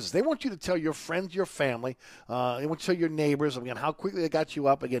return business. They want you to tell your friends, your family, they want you to tell your neighbors, again, how quickly they got you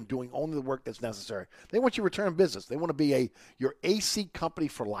up, again, doing only the work that's necessary. They want you to return business. They want to be your AC company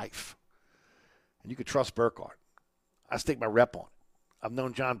for life. And you can trust Burkhardt. I stake my rep on it. I've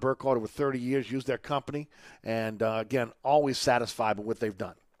known John Burkhardt over 30 years, used their company, and, again, always satisfied with what they've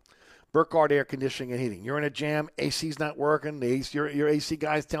done. Burkhardt Air Conditioning and Heating. You're in a jam, AC's not working, your AC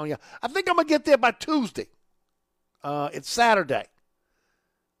guy's telling you, I think I'm going to get there by Tuesday. It's Saturday.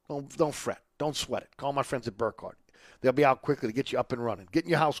 Don't fret. Don't sweat it. Call my friends at Burkhardt. they'll be out quickly to get you up and running. Getting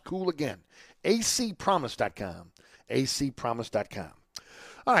your house cool again. acpromise.com. acpromise.com.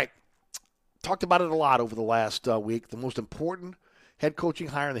 All right. Talked about it a lot over the last week. The most important head coaching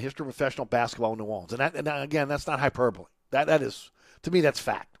hire in the history of professional basketball in New Orleans. And again, that's not hyperbole. That is, to me, that's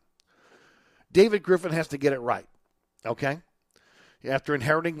fact. David Griffin has to get it right. Okay? After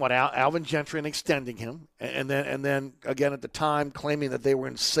inheriting Alvin Gentry and extending him, and then again at the time claiming that they were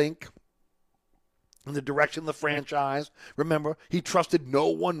in sync in the direction of the franchise. Remember, he trusted no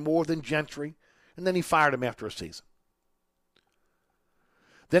one more than Gentry, and then he fired him after a season.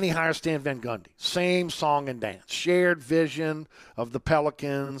 Then he hires Stan Van Gundy. Same song and dance. Shared vision of the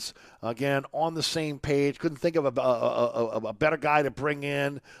Pelicans. Again, on the same page. Couldn't think of a better guy to bring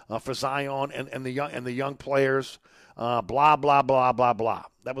in for Zion and the young players. Blah, blah, blah, blah, blah.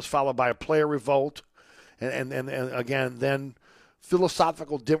 That was followed by a player revolt. And again, then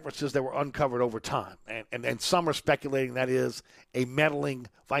philosophical differences that were uncovered over time. And some are speculating that is a meddling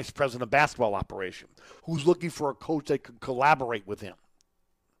vice president of basketball operation who's looking for a coach that could collaborate with him.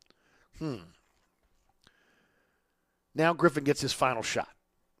 Now Griffin gets his final shot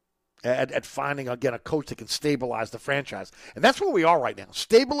at finding, again, a coach that can stabilize the franchise. And that's where we are right now.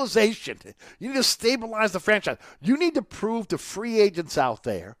 Stabilization. You need to stabilize the franchise. You need to prove to free agents out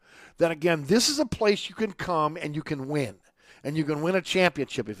there that, again, this is a place you can come and you can win. And you can win a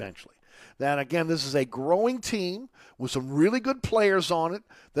championship eventually. That, again, this is a growing team with some really good players on it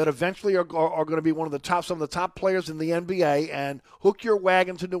that eventually are going to be some of the top players in the NBA, and hook your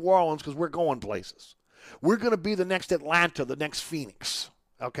wagon to New Orleans because we're going places. We're going to be the next Atlanta, the next Phoenix.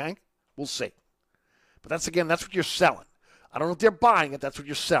 Okay? We'll see. But that's what you're selling. I don't know if they're buying it. That's what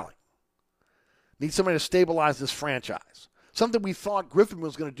you're selling. Need somebody to stabilize this franchise. Something we thought Griffin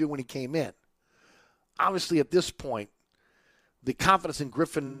was going to do when he came in. Obviously, at this point, the confidence in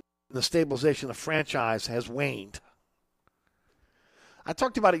Griffin and the stabilization of the franchise has waned. I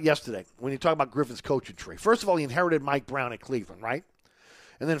talked about it yesterday when you talk about Griffin's coaching tree. First of all, he inherited Mike Brown at Cleveland, right?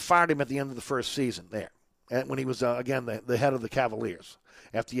 And then fired him at the end of the first season there. And when he was, again, the head of the Cavaliers.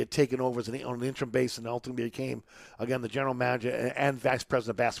 After he had taken over on an interim basis and ultimately became, again, the general manager and vice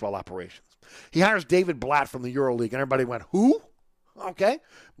president of basketball operations. He hires David Blatt from the EuroLeague, and everybody went, who? Okay.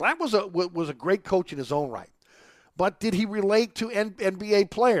 Blatt was a great coach in his own right. But did he relate to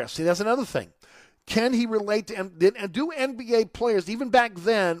NBA players? See, that's another thing. Can he relate to – do NBA players, even back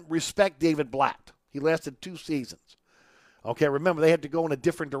then, respect David Blatt? He lasted 2 seasons. Okay, remember, they had to go in a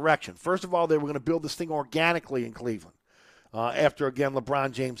different direction. First of all, they were going to build this thing organically in Cleveland after, again,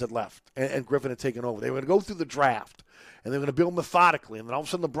 LeBron James had left and Griffin had taken over. They were going to go through the draft, and they were going to build methodically. And then all of a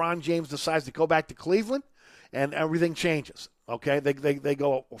sudden, LeBron James decides to go back to Cleveland, and everything changes. Okay, they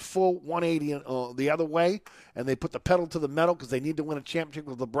go a full 180 the other way, and they put the pedal to the metal because they need to win a championship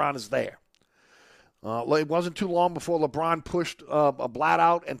because LeBron is there. It wasn't too long before LeBron pushed Blatt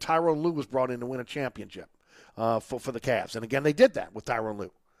out, and Tyronn Lue was brought in to win a championship for the Cavs. And again, they did that with Tyronn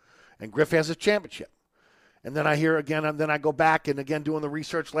Lue. And Griff has his championship. And then I hear again, and then I go back and again doing the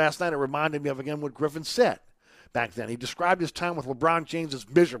research last night, it reminded me of again what Griffin said back then. He described his time with LeBron James as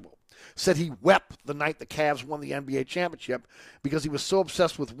miserable. Said he wept the night the Cavs won the NBA championship because he was so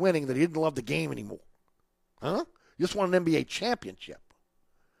obsessed with winning that he didn't love the game anymore. Huh? You just won an NBA championship.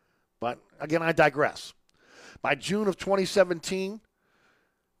 But, again, I digress. By June of 2017,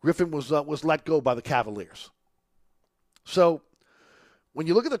 Griffin was let go by the Cavaliers. So, when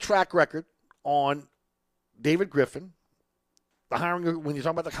you look at the track record on David Griffin, when you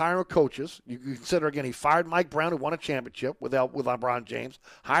talk about the hiring of coaches, you consider, again, he fired Mike Brown, who won a championship with LeBron James,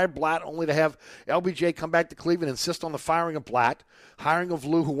 hired Blatt only to have LBJ come back to Cleveland and insist on the firing of Blatt, hiring of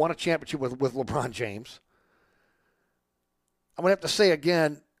Lue, who won a championship with LeBron James. I'm going to have to say,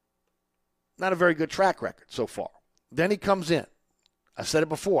 again, not a very good track record so far. Then he comes in. I said it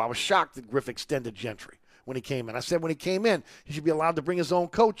before. I was shocked that Griff extended Gentry when he came in. I said when he came in, he should be allowed to bring his own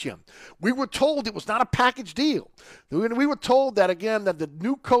coach in. We were told it was not a package deal. We were told that, again, that the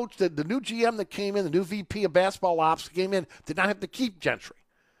new coach, the new GM that came in, the new VP of basketball ops came in, did not have to keep Gentry.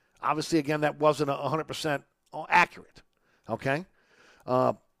 Obviously, again, that wasn't 100% accurate. Okay?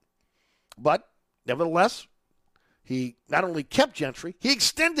 But, nevertheless, he not only kept Gentry, he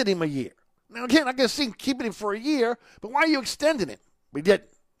extended him a year. Now, again, I can see him keeping him for a year, but why are you extending him? We didn't.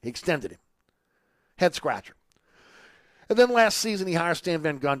 He extended him. Head scratcher. And then last season, he hired Stan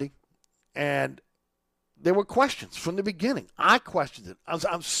Van Gundy, and there were questions from the beginning. I questioned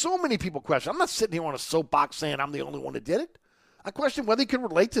it. So many people questioned. I'm not sitting here on a soapbox saying I'm the only one that did it. I questioned whether he could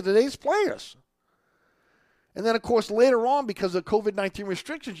relate to today's players. And then, of course, later on, because of COVID-19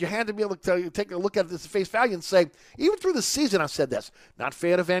 restrictions, you had to be able to take a look at this at face value and say, even through the season, I said this, not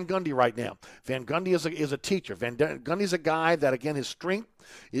fair to Van Gundy right now. Van Gundy is a teacher. Van Gundy's a guy that, again, his strength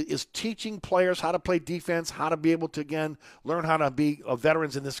is teaching players how to play defense, how to be able to, again, learn how to be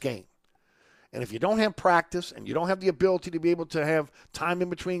veterans in this game. And if you don't have practice and you don't have the ability to be able to have time in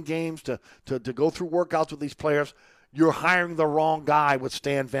between games to go through workouts with these players, you're hiring the wrong guy with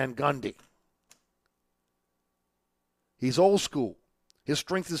Stan Van Gundy. He's old school. His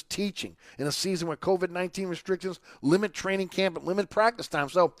strength is teaching in a season where COVID-19 restrictions limit training camp and limit practice time.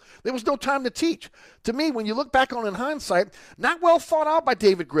 So there was no time to teach. To me, when you look back on it in hindsight, not well thought out by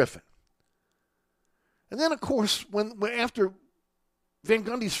David Griffin. And then, of course, when after Van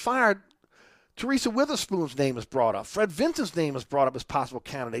Gundy's fired, Teresa Witherspoon's name is brought up. Fred Vincent's name is brought up as possible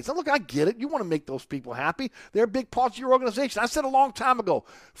candidates. Now, look, I get it. You want to make those people happy. They're big parts of your organization. I said a long time ago,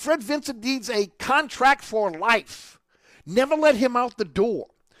 Fred Vincent needs a contract for life. Never let him out the door.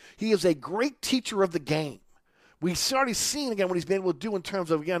 He is a great teacher of the game. We've already seen, again, what he's been able to do in terms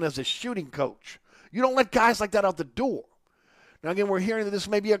of, again, as a shooting coach. You don't let guys like that out the door. Now, again, we're hearing that this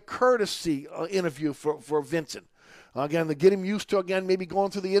may be a courtesy interview for Vincent. Again, to get him used to, again, maybe going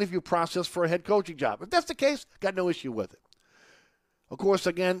through the interview process for a head coaching job. If that's the case, got no issue with it. Of course,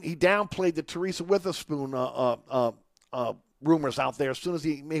 again, he downplayed the Teresa Witherspoon rumors out there as soon as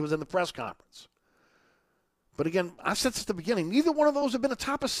he was in the press conference. But again, I said since the beginning, neither one of those have been a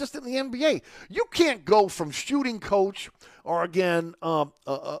top assistant in the NBA. You can't go from shooting coach or, again,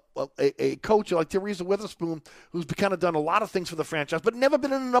 a coach like Teresa Witherspoon, who's kind of done a lot of things for the franchise, but never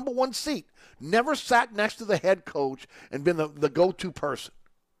been in the number one seat, never sat next to the head coach and been the go-to person.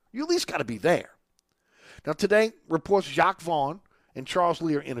 You at least got to be there. Now, today, reports Jacques Vaughn and Charles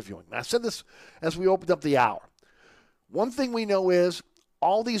Lee are interviewing. Now, I said this as we opened up the hour. One thing we know is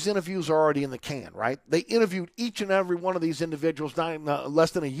all these interviews are already in the can, right? They interviewed each and every one of these individuals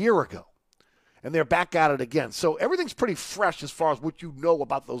less than a year ago, and they're back at it again. So everything's pretty fresh as far as what you know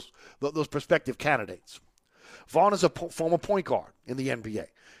about those prospective candidates. Vaughn is a former point guard in the NBA.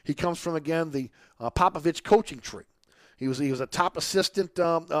 He comes from, again, the Popovich coaching tree. He was a top assistant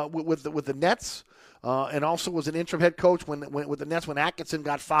with the Nets, and also was an interim head coach with the Nets when Atkinson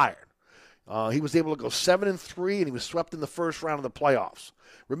got fired. He was able to go 7-3, and he was swept in the first round of the playoffs.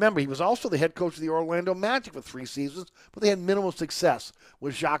 Remember, he was also the head coach of the Orlando Magic for 3 seasons, but they had minimal success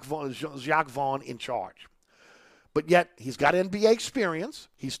with Jacques Vaughn in charge. But yet, he's got NBA experience.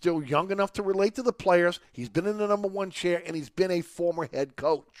 He's still young enough to relate to the players. He's been in the number one chair, and he's been a former head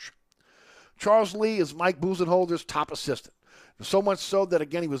coach. Charles Lee is Mike Budenholzer's top assistant. So much so that,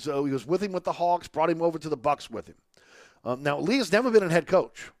 again, he was with him with the Hawks, brought him over to the Bucks with him. Now, Lee has never been a head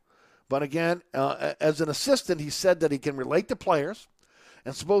coach. But again, as an assistant, he said that he can relate to players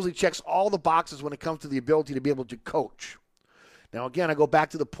and supposedly checks all the boxes when it comes to the ability to be able to coach. Now, again, I go back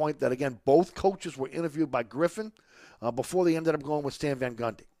to the point that, again, both coaches were interviewed by Griffin before they ended up going with Stan Van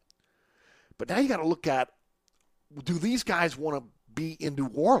Gundy. But now you got to look at, do these guys want to be in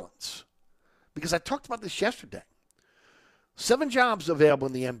New Orleans? Because I talked about this yesterday. 7 jobs available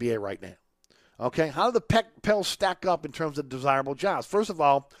in the NBA right now. Okay, how do the Pels stack up in terms of desirable jobs? First of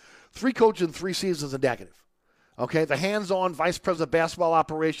all, 3 coaches in 3 seasons is a negative. Okay, the hands-on vice president of basketball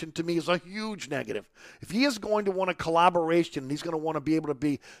operation to me is a huge negative. If he is going to want a collaboration, and he's going to want to be able to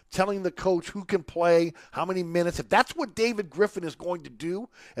be telling the coach who can play, how many minutes, if that's what David Griffin is going to do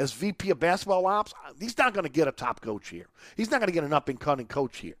as VP of basketball ops, he's not going to get a top coach here. He's not going to get an up-and-coming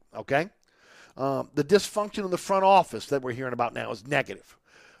coach here, okay? The dysfunction in the front office that we're hearing about now is negative.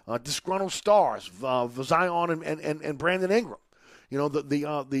 Disgruntled stars, Zion and Brandon Ingram. You know,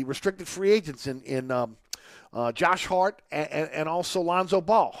 the restricted free agents in Josh Hart and also Lonzo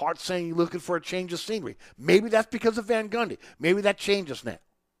Ball. Hart saying he's looking for a change of scenery. Maybe that's because of Van Gundy. Maybe that changes now.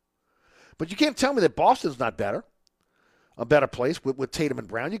 But you can't tell me that Boston's not a better place with Tatum and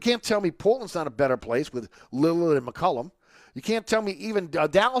Brown. You can't tell me Portland's not a better place with Lillard and McCollum. You can't tell me even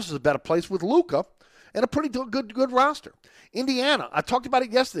Dallas is a better place with Luka and a pretty good roster. Indiana, I talked about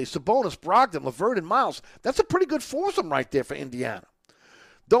it yesterday. Sabonis, Brogdon, LeVert, and Miles. That's a pretty good foursome right there for Indiana.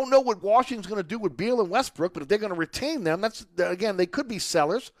 Don't know what Washington's going to do with Beal and Westbrook, but if they're going to retain them, again, they could be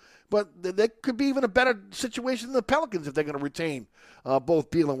sellers, but they could be even a better situation than the Pelicans if they're going to retain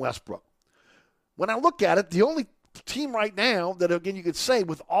both Beal and Westbrook. When I look at it, the only team right now that, again, you could say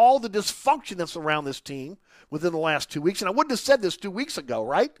with all the dysfunction that's around this team within the last 2 weeks, and I wouldn't have said this 2 weeks ago,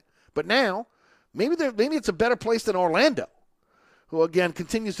 right? But now, maybe it's a better place than Orlando, who, again,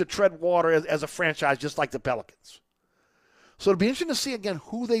 continues to tread water as a franchise just like the Pelicans. So it'll be interesting to see, again,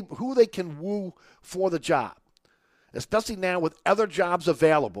 who they can woo for the job. especially now with other jobs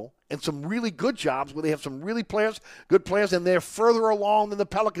available and some really good jobs where they have some really good players, and they're further along than the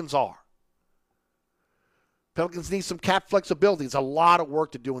Pelicans are. Pelicans need some cap flexibility. It's a lot of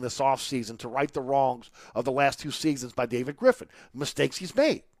work to do in this offseason to right the wrongs of the last 2 seasons by David Griffin. Mistakes he's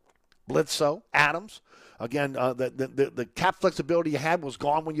made. Bledsoe, Adams. Again, the cap flexibility you had was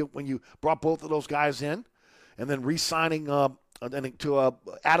gone when you brought both of those guys in. And then re-signing Adams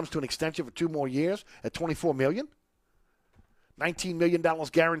to an extension for 2 more years at $24 million. $19 million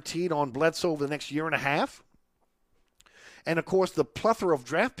guaranteed on Bledsoe over the next year and a half. And, of course, the plethora of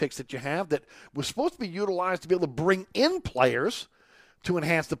draft picks that you have that was supposed to be utilized to be able to bring in players to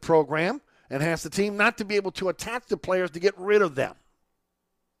enhance the program, enhance the team, not to be able to attach the players to get rid of them.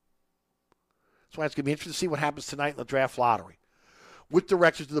 That's why it's going to be interesting to see what happens tonight in the draft lottery. Which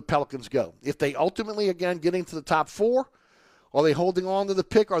directions do the Pelicans go? If they ultimately, again, get into the top 4, are they holding on to the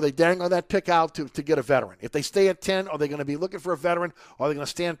pick, or are they dangling that pick out to get a veteran? If they stay at 10, are they going to be looking for a veteran, or are they going to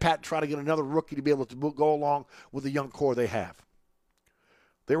stand pat and try to get another rookie to be able to go along with the young core they have?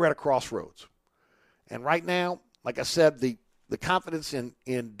 They're at a crossroads. And right now, like I said, the confidence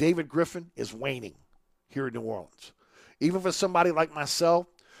in David Griffin is waning here in New Orleans. Even for somebody like myself,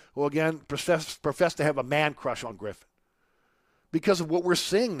 who, again, profess to have a man crush on Griffin because of what we're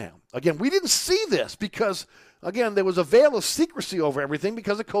seeing now. Again, we didn't see this because, again, there was a veil of secrecy over everything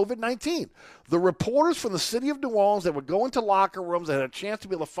because of COVID-19. The reporters from the city of New Orleans that would go into locker rooms, that had a chance to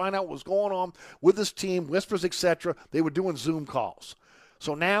be able to find out what was going on with this team, whispers, etc., they were doing Zoom calls.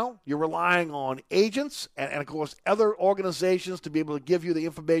 So now you're relying on agents and, of course, other organizations to be able to give you the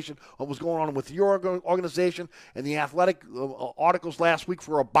information on what's going on with your organization, and the Athletic articles last week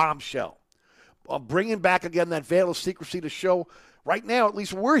for a bombshell. Bringing back, again, that veil of secrecy to show right now, at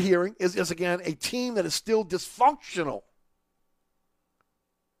least what we're hearing, is again, a team that is still dysfunctional.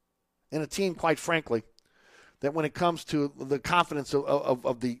 And a team, quite frankly, that when it comes to the confidence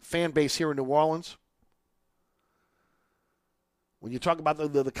of the fan base here in New Orleans, when you talk about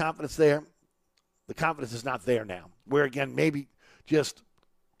the confidence there, the confidence is not there now. Where, again, maybe just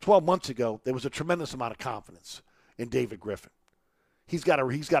 12 months ago, there was a tremendous amount of confidence in David Griffin. He's got to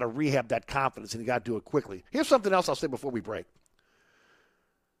rehab that confidence, and he's got to do it quickly. Here's something else I'll say before we break.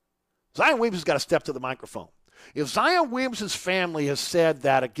 Zion Williams has got to step to the microphone. If Zion Williams' family has said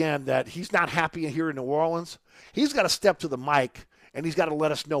that, again, that he's not happy here in New Orleans, he's got to step to the mic, and he's got to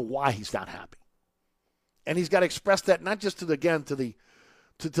let us know why he's not happy. And he's got to express that not just to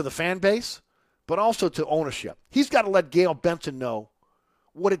the fan base, but also to ownership. He's got to let Gail Benson know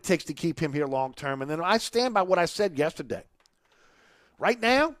what it takes to keep him here long term. And then I stand by what I said yesterday. Right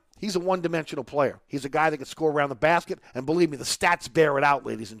now, he's a one-dimensional player. He's a guy that can score around the basket, and believe me, the stats bear it out,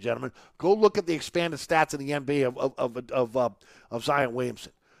 ladies and gentlemen. Go look at the expanded stats in the NBA of Zion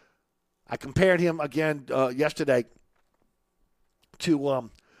Williamson. I compared him again yesterday to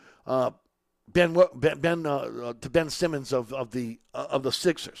Ben Simmons of the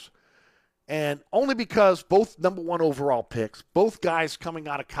Sixers, and only because both number 1 overall picks, both guys coming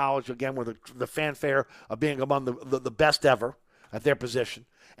out of college again with the fanfare of being among the best ever at their position.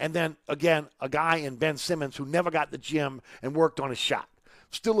 And then, again, a guy in Ben Simmons who never got in the gym and worked on his shot.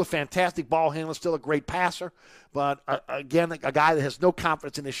 Still a fantastic ball handler, still a great passer, but, again, a guy that has no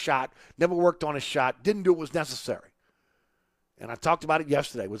confidence in his shot, never worked on his shot, didn't do what was necessary. And I talked about it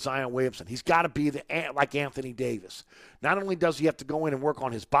yesterday with Zion Williamson. He's got to be like Anthony Davis. Not only does he have to go in and work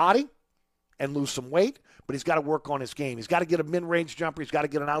on his body and lose some weight, but he's got to work on his game. He's got to get a mid-range jumper. He's got to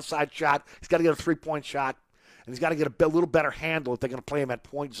get an outside shot. He's got to get a three-point shot. And he's got to get a little better handle if they're going to play him at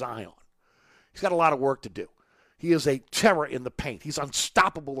point Zion. He's got a lot of work to do. He is a terror in the paint. He's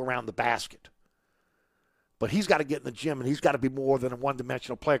unstoppable around the basket. But he's got to get in the gym, and he's got to be more than a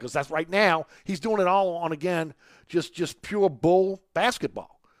one-dimensional player, because that's right now he's doing it all on, again, just pure bull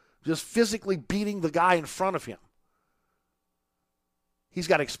basketball, just physically beating the guy in front of him. He's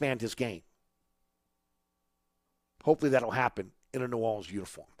got to expand his game. Hopefully that'll happen in a New Orleans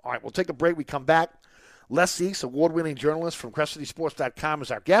uniform. All right, we'll take a break. We come back. Les East, award-winning journalist from CrescentCitySports.com,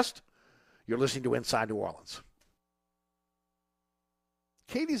 is our guest. You're listening to Inside New Orleans.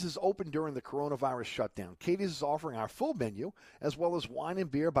 Katie's is open during the coronavirus shutdown. Katie's is offering our full menu as well as wine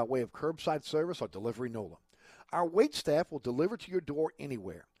and beer by way of curbside service or delivery NOLA. Our wait staff will deliver to your door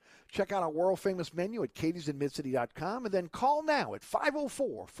anywhere. Check out our world-famous menu at katiesinmidcity.com and then call now at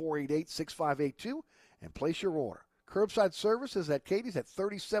 504-488-6582 and place your order. Curbside service is at Katie's at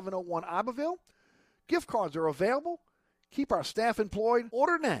 3701 Iberville. Gift cards are available. Keep our staff employed.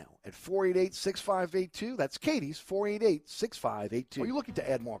 Order now at 488-6582. That's Katie's 488-6582. Are you looking to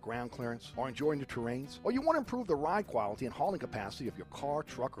add more ground clearance or enjoy new terrains? Or you want to improve the ride quality and hauling capacity of your car,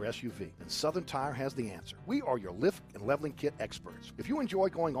 truck, or SUV? Then Southern Tire has the answer. We are your lift and leveling kit experts. If you enjoy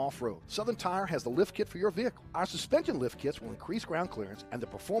going off-road, Southern Tire has the lift kit for your vehicle. Our suspension lift kits will increase ground clearance and the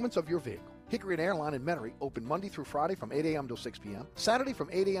performance of your vehicle. Hickory and Airline in Metairie open Monday through Friday from 8 a.m. till 6 p.m., Saturday from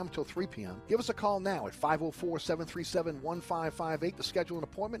 8 a.m. till 3 p.m. Give us a call now at 504-737-1558 to schedule an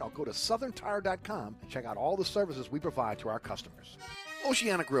appointment, or go to southerntire.com and check out all the services we provide to our customers.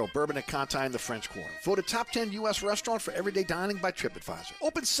 Oceana Grill, Bourbon at Conti in the French Quarter. Voted top 10 U.S. restaurant for everyday dining by TripAdvisor.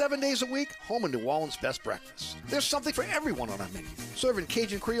 Open 7 days a week, home of New Orleans' best breakfast. There's something for everyone on our menu. Serving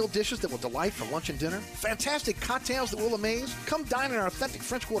Cajun Creole dishes that will delight for lunch and dinner. Fantastic cocktails that will amaze. Come dine in our authentic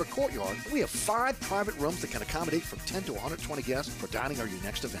French Quarter courtyard. We have 5 private rooms that can accommodate from 10 to 120 guests for dining or your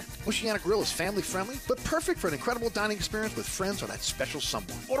next event. Oceana Grill is family friendly, but perfect for an incredible dining experience with friends or that special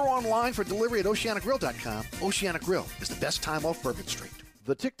someone. Order online for delivery at oceanagrill.com. Oceana Grill is the best time off Bourbon Street.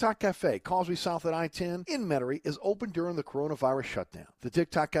 The TikTok Cafe, Causeway South at I-10 in Metairie, is open during the coronavirus shutdown. The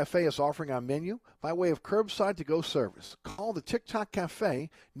TikTok Cafe is offering our menu by way of curbside to-go service. Call the TikTok Cafe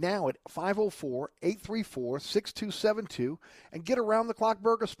now at 504-834-6272 and get around-the-clock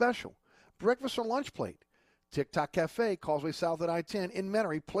burger special. Breakfast or lunch plate. TikTok Cafe, Causeway South at I-10 in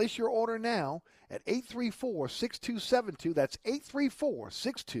Metairie. Place your order now at 834-6272. That's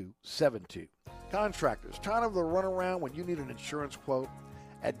 834-6272. Contractors, tired of the runaround when you need an insurance quote?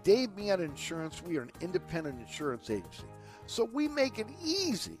 At Dave Miette Insurance, we are an independent insurance agency, so we make it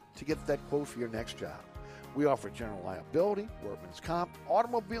easy to get that quote for your next job. We offer general liability, workman's comp,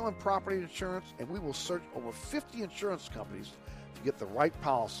 automobile and property insurance, and we will search over 50 insurance companies to get the right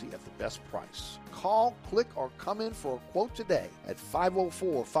policy at the best price. Call, click, or come in for a quote today at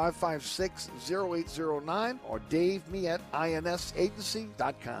 504-556-0809 or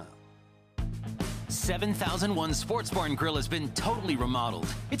DaveMietteINSAgency.com. 7001 Sports Bar and Grill has been totally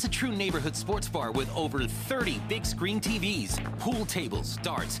remodeled. It's a true neighborhood sports bar with over 30 big screen TVs, pool tables,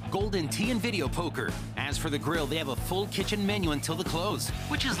 darts, golden tea, and video poker. As for the grill, they have a full kitchen menu until the close,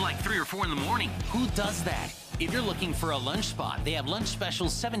 which is like 3 or 4 in the morning. Who does that? If you're looking for a lunch spot, they have lunch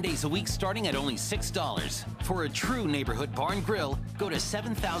specials 7 days a week starting at only $6. For a true neighborhood bar and grill, go to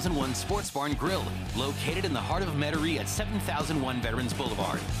 7001 Sports Bar and Grill, located in the heart of Metairie at 7001 Veterans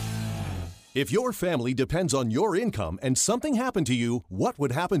Boulevard. If your family depends on your income and something happened to you, what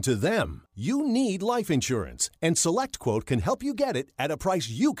would happen to them? You need life insurance, and SelectQuote can help you get it at a price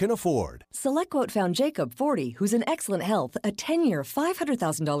you can afford. SelectQuote found Jacob, 40, who's in excellent health, a 10-year,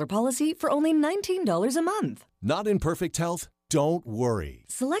 $500,000 policy for only $19 a month. Not in perfect health? Don't worry.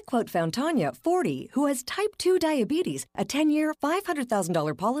 SelectQuote found Tanya, 40, who has type 2 diabetes, a 10-year,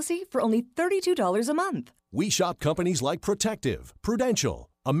 $500,000 policy for only $32 a month. We shop companies like Protective, Prudential,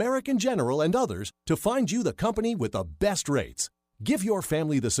 American General, and others to find you the company with the best rates. Give your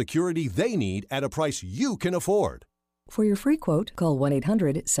family the security they need at a price you can afford. For your free quote, call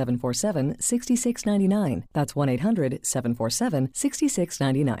 1-800-747-6699. That's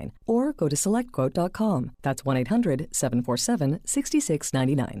 1-800-747-6699. Or go to SelectQuote.com. That's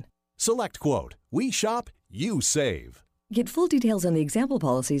 1-800-747-6699. SelectQuote. We shop, you save. Get full details on the example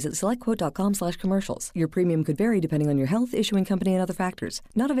policies at SelectQuote.com/commercials. Your premium could vary depending on your health, issuing company, and other factors.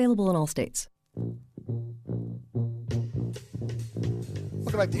 Not available in all states. Welcome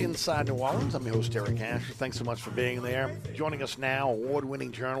back to Inside New Orleans. I'm your host, Eric Asher. Thanks so much for being there. Joining us now,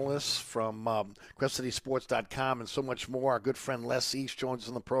 award-winning journalists from CrestCitySports.com and so much more. Our good friend Les East joins us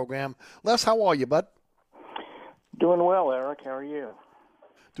on the program. Les, how are you, bud? Doing well, Eric. How are you?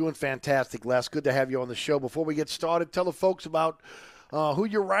 Doing fantastic, Les. Good to have you on the show. Before we get started, tell the folks about who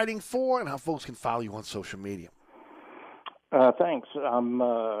you're writing for and how folks can follow you on social media. Thanks. I'm,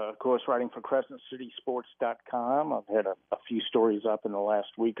 of course, writing for CrescentCitySports.com. I've had a few stories up in the last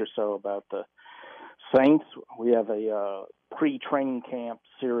week or so about the Saints. We have a pre-training camp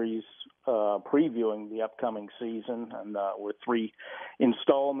series previewing the upcoming season, and we're 3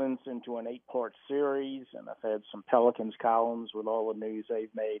 installments into an 8-part series, and I've had some Pelicans columns with all the news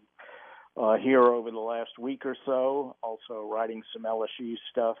they've made here over the last week or so. Also writing some LSU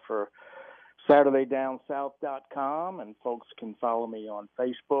stuff for SaturdayDownSouth.com, and folks can follow me on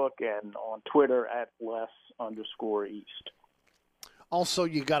Facebook and on Twitter at Les_East. Also,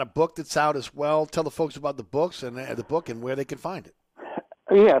 you got a book that's out as well. Tell the folks about the books and the book and where they can find it.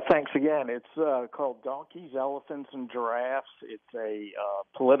 Yeah, thanks again. It's called Donkeys, Elephants, and Giraffes. It's a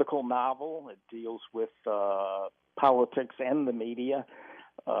political novel. It deals with politics and the media.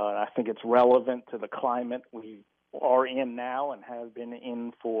 I think it's relevant to the climate we are in now and have been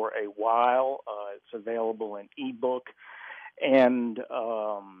in for a while. It's available in ebook and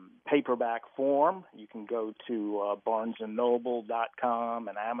paperback form. You can go to BarnesandNoble.com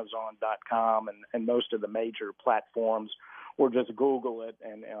and Amazon.com and most of the major platforms, or just Google it,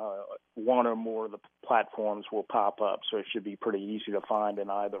 and one or more of the platforms will pop up. So it should be pretty easy to find in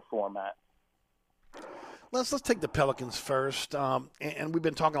either format. Let's take the Pelicans first, and we've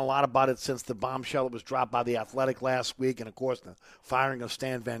been talking a lot about it since the bombshell that was dropped by The Athletic last week, and, of course, the firing of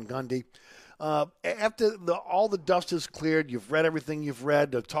Stan Van Gundy. After all the dust is cleared, you've read everything you've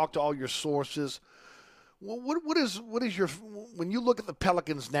read, talked to all your sources. What is your, when you look at the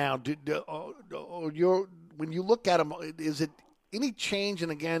Pelicans now, when you look at them, is it any change?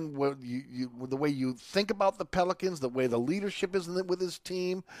 And again, the way you think about the Pelicans, the way the leadership is with his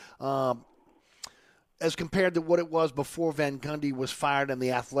team, as compared to what it was before Van Gundy was fired and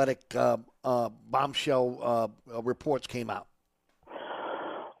the Athletic bombshell reports came out?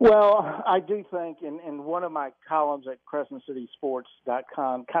 Well, I do think in one of my columns at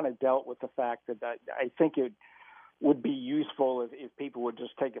CrescentCitySports.com kind of dealt with the fact that I think it would be useful if people would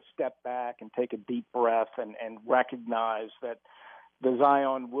just take a step back and take a deep breath and recognize that the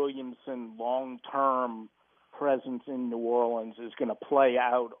Zion Williamson long-term presence in New Orleans is going to play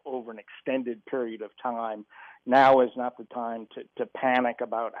out over an extended period of time. Now is not the time to panic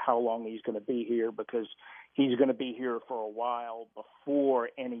about how long he's going to be here, because he's going to be here for a while before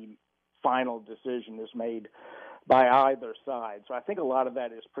any final decision is made by either side. So I think a lot of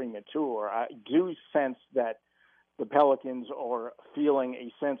that is premature. I do sense that the Pelicans are feeling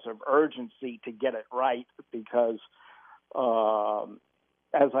a sense of urgency to get it right because,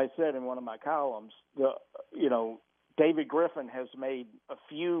 as I said in one of my columns, David Griffin has made a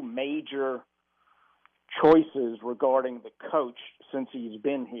few major choices regarding the coach since he's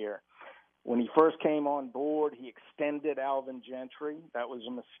been here. When he first came on board, he extended Alvin Gentry. That was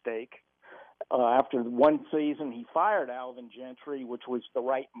a mistake. After one season, he fired Alvin Gentry, which was the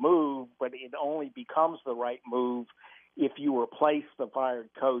right move, but it only becomes the right move if you replace the fired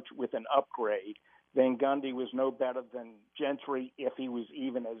coach with an upgrade. Van Gundy was no better than Gentry, if he was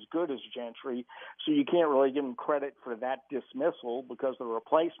even as good as Gentry. So you can't really give him credit for that dismissal because the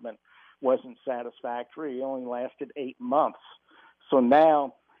replacement wasn't satisfactory. He only lasted 8 months. So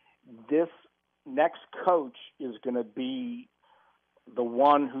now this next coach is going to be the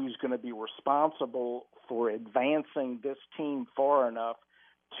one who's going to be responsible for advancing this team far enough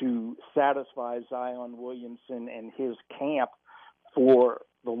to satisfy Zion Williamson and his camp for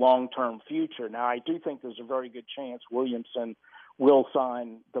the long-term future. Now, I do think there's a very good chance Williamson will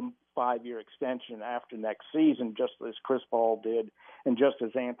sign the 5-year extension after next season, just as Chris Paul did and just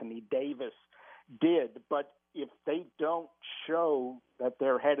as Anthony Davis did. But if they don't show that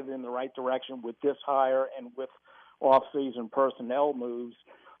they're headed in the right direction with this hire and with off-season personnel moves,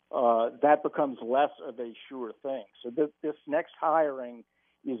 that becomes less of a sure thing. So this next hiring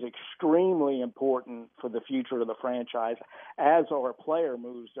is extremely important for the future of the franchise, as are player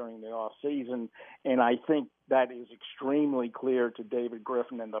moves during the off-season. And I think that is extremely clear to David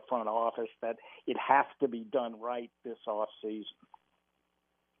Griffin and the front office that it has to be done right this off-season.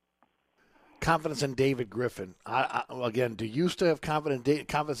 Confidence in David Griffin. Again, do you still have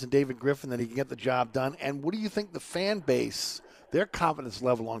confidence in David Griffin that he can get the job done? And what do you think the fan base, their confidence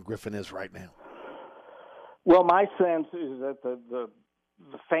level on Griffin is right now? Well, my sense is that the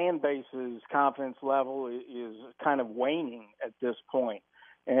fan base's confidence level is kind of waning at this point.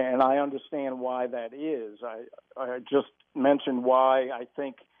 And I understand why that is. I just mentioned why I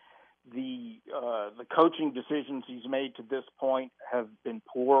think the coaching decisions he's made to this point have been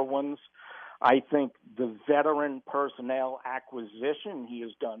poor ones. I think the veteran personnel acquisition he has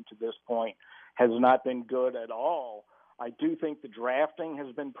done to this point has not been good at all. I do think the drafting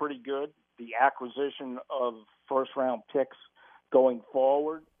has been pretty good. The acquisition of first-round picks going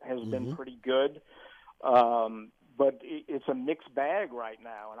forward has been pretty good. But it's a mixed bag right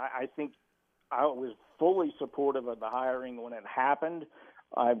now. And I think I was fully supportive of the hiring when it happened.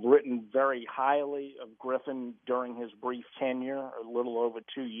 I've written very highly of Griffin during his brief tenure, a little over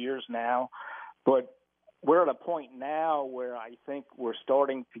 2 years now. But we're at a point now where I think we're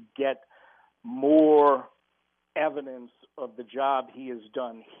starting to get more evidence of the job he has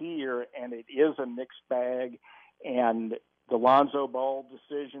done here, and it is a mixed bag. And the Lonzo Ball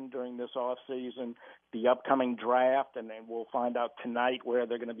decision during this offseason, the upcoming draft, and then we'll find out tonight where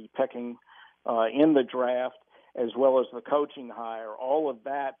they're going to be picking in the draft, as well as the coaching hire. All of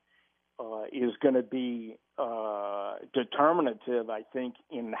that is going to be determinative, I think,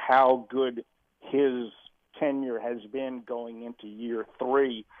 in how good his tenure has been going into year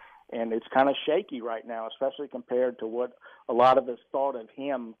 3. And it's kind of shaky right now, especially compared to what a lot of us thought of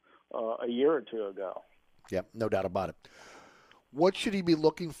him a year or two ago. Yep, no doubt about it. what should he be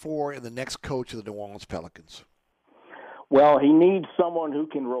looking for in the next coach of the New Orleans Pelicans? Well, he needs someone who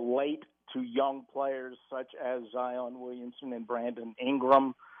can relate to young players such as Zion Williamson and Brandon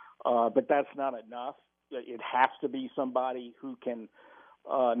Ingram, but that's not enough. It has to be somebody who can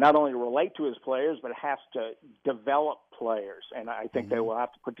not only relate to his players, but has to develop players. And I think they will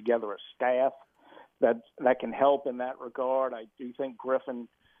have to put together a staff that can help in that regard. I do think Griffin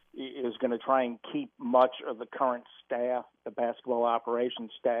is going to try and keep much of the current staff, the basketball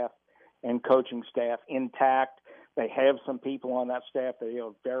operations staff and coaching staff, intact. They have some people on that staff they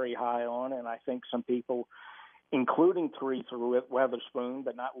are very high on, and I think some people, including Teresa Weatherspoon,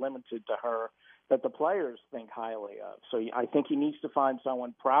 but not limited to her, that the players think highly of. So I think he needs to find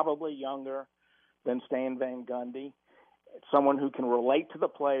someone probably younger than Stan Van Gundy, someone who can relate to the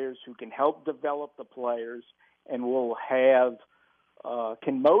players, who can help develop the players, and will have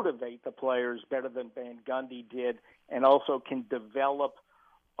can motivate the players better than Van Gundy did, and also can develop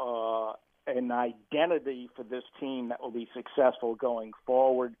an identity for this team that will be successful going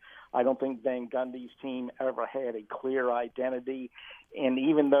forward. I don't think Van Gundy's team ever had a clear identity, and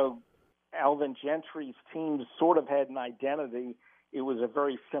even though Alvin Gentry's team sort of had an identity, it was a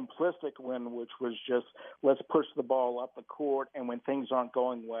very simplistic one, which was just, let's push the ball up the court, and when things aren't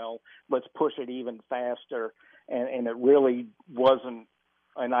going well, let's push it even faster. And it really wasn't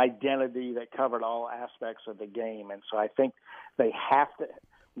an identity that covered all aspects of the game. And so I think we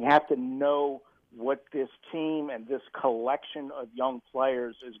have to know what this team and this collection of young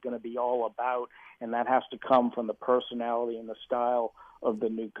players is going to be all about, and that has to come from the personality and the style of the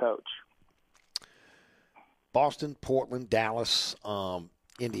new coach. Boston, Portland, Dallas,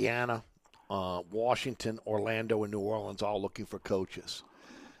 Indiana, Washington, Orlando, and New Orleans all looking for coaches.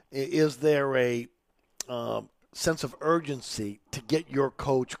 Is there a sense of urgency to get your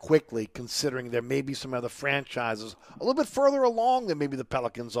coach quickly, considering there may be some other franchises a little bit further along than maybe the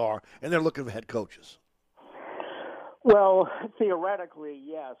Pelicans are, and they're looking for head coaches? Well, theoretically,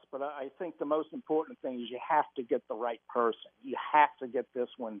 yes, but I think the most important thing is you have to get the right person. You have to get this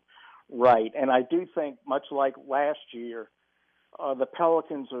one right. And I do think, much like last year, the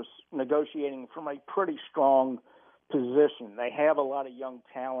Pelicans are negotiating from a pretty strong position. They have a lot of young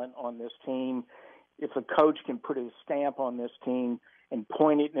talent on this team. If a coach can put his stamp on this team and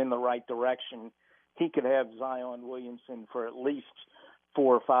point it in the right direction, he could have Zion Williamson for at least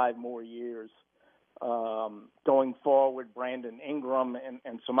 4 or 5 more years. Going forward, Brandon Ingram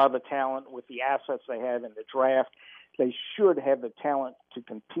and some other talent with the assets they have in the draft, they should have the talent to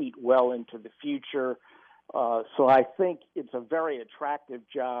compete well into the future. So I think it's a very attractive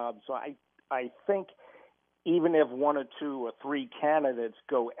job. So I think even if 1 or 2 or 3 candidates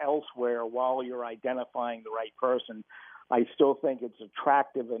go elsewhere while you're identifying the right person, I still think it's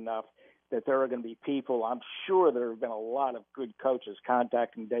attractive enough that there are going to be people. I'm sure there have been a lot of good coaches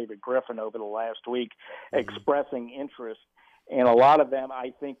contacting David Griffin over the last week expressing interest, and a lot of them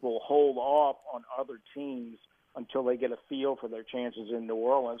I think will hold off on other teams until they get a feel for their chances in New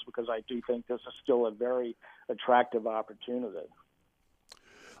Orleans, because I do think this is still a very attractive opportunity.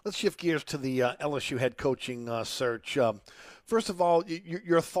 Let's shift gears to the LSU head coaching search. First of all,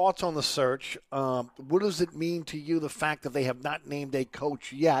 your thoughts on the search. What does it mean to you, the fact that they have not named a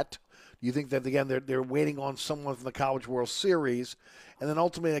coach yet? Do you think that, again, they're waiting on someone from the College World Series? And then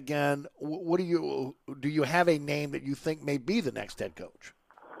ultimately, again, do you have a name that you think may be the next head coach?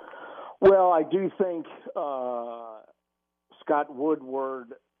 Well, I do think Scott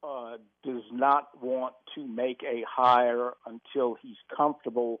Woodward does not want to make a hire until he's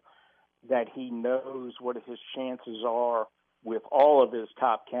comfortable that he knows what his chances are with all of his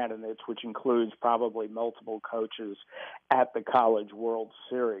top candidates, which includes probably multiple coaches at the College World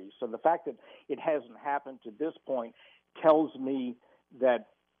Series. So the fact that it hasn't happened to this point tells me that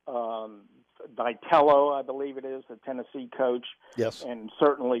Vitello, I believe it is, the Tennessee coach, yes, and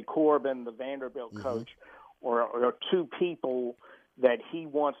certainly Corbin, the Vanderbilt coach, are 2 people that he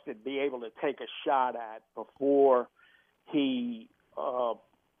wants to be able to take a shot at before he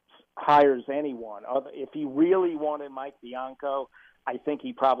hires anyone. If he really wanted Mike Bianco, I think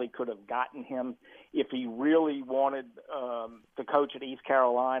he probably could have gotten him. If he really wanted the coach at East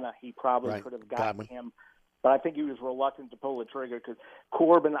Carolina, he probably could have gotten him. But I think he was reluctant to pull the trigger because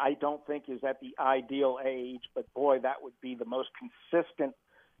Corbin, I don't think, is at the ideal age. But, boy, that would be the most consistent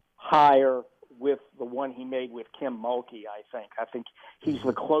hire with the one he made with Kim Mulkey, I think. I think he's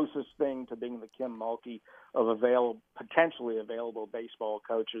the closest thing to being the Kim Mulkey of potentially available baseball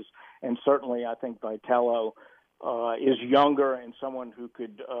coaches. And certainly I think Vitello is younger and someone who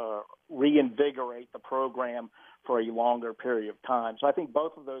could reinvigorate the program for a longer period of time. So I think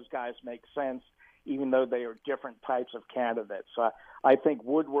both of those guys make sense. even though they are different types of candidates. So I think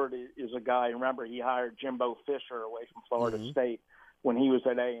Woodward is a guy. Remember, he hired Jimbo Fisher away from Florida State when he was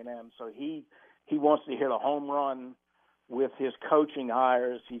at A&M. So he wants to hit a home run with his coaching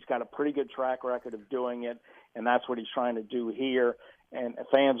hires. He's got a pretty good track record of doing it, and that's what he's trying to do here. And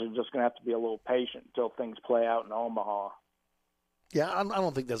fans are just going to have to be a little patient until things play out in Omaha. Yeah, I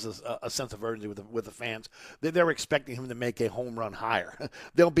don't think there's a sense of urgency with the fans. They're expecting him to make a home run hire.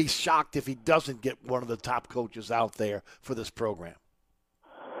 They'll be shocked if he doesn't get one of the top coaches out there for this program.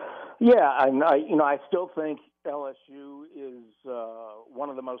 Yeah, I still think LSU is one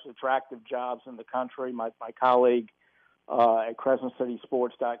of the most attractive jobs in the country. My colleague at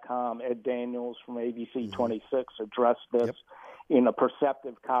CrescentCitySports.com, Ed Daniels from ABC 26, addressed this in a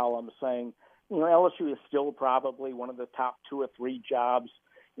perceptive column, saying, LSU is still probably one of the top 2 or 3 jobs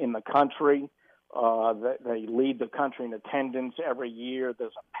in the country. They lead the country in attendance every year.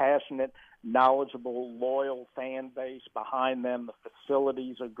 There's a passionate, knowledgeable, loyal fan base behind them. The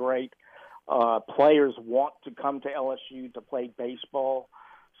facilities are great. Players want to come to LSU to play baseball.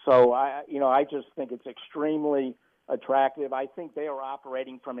 So I just think it's extremely attractive. I think they are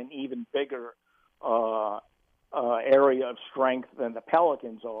operating from an even bigger area of strength than the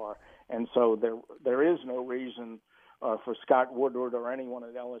Pelicans are. And so there is no reason for Scott Woodward or anyone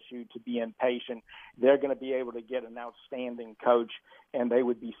at LSU to be impatient. They're going to be able to get an outstanding coach, and they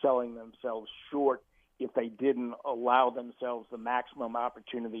would be selling themselves short if they didn't allow themselves the maximum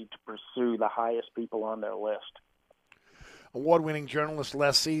opportunity to pursue the highest people on their list. Award-winning journalist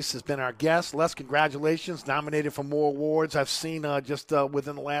Les East has been our guest. Les, congratulations. Nominated for more awards I've seen just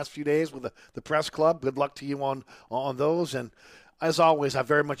within the last few days with the press club. Good luck to you on those. And as always, I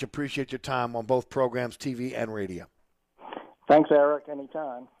very much appreciate your time on both programs, TV and radio. Thanks, Eric.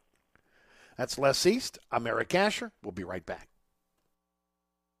 Anytime. That's Les East. I'm Eric Asher. We'll be right back.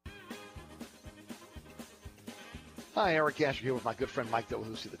 Hi, Eric Asher here with my good friend Mike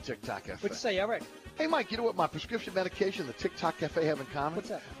Delahousie, the TikTok Cafe. What'd you say, Eric? Hey, Mike, you know what my prescription medication, the TikTok Cafe, have in common? What's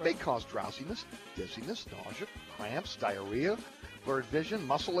that? They cause drowsiness, dizziness, nausea, cramps, diarrhea, blurred vision,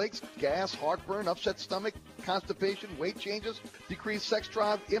 muscle aches, gas, heartburn, upset stomach, constipation, weight changes, decreased sex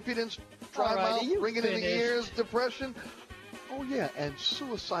drive, impotence, dry mouth, ringing in the ears, depression. Oh, yeah, and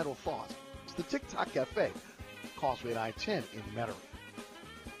suicidal thoughts. It's the TikTok Cafe, Causeway I-10 in Metairie.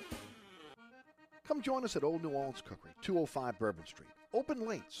 Come join us at Old New Orleans Cookery, 205 Bourbon Street. Open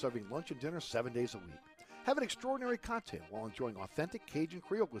late, serving lunch and dinner 7 days a week. Have an extraordinary cocktail while enjoying authentic Cajun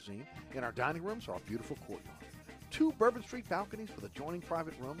Creole cuisine in our dining rooms or our beautiful courtyard. 2 Bourbon Street balconies with adjoining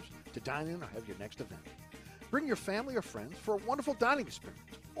private rooms to dine in or have your next event. Bring your family or friends for a wonderful dining experience.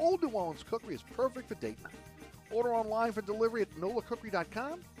 Old New Orleans Cookery is perfect for date night. Order online for delivery at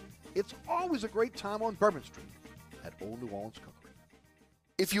nolacookery.com. It's always a great time on Bourbon Street at Old New Orleans Cookery.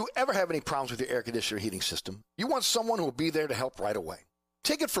 If you ever have any problems with your air conditioner or heating system, you want someone who will be there to help right away.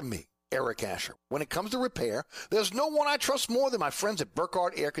 Take it from me, Eric Asher. When it comes to repair, there's no one I trust more than my friends at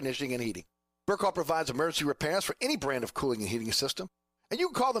Burkhardt Air Conditioning and Heating. Burkhardt provides emergency repairs for any brand of cooling and heating system, and you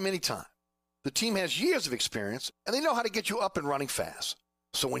can call them anytime. The team has years of experience, and they know how to get you up and running fast.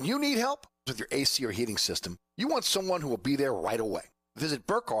 So when you need help with your AC or heating system, you want someone who will be there right away. Visit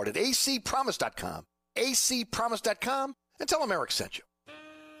Burkhardt at acpromise.com, acpromise.com, and tell them Eric sent you.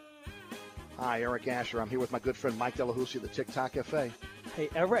 Hi, Eric Asher. I'm here with my good friend Mike Delahousie of the TikTok Cafe. Hey,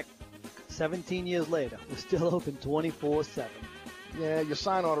 Eric, 17 years later, we're still open 24/7. Yeah, your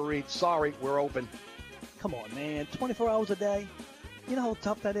sign ought to read, sorry, we're open. Come on, man, 24 hours a day? You know how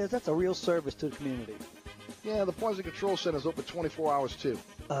tough that is? That's a real service to the community. Yeah, the Poison Control Center is open 24 hours, too.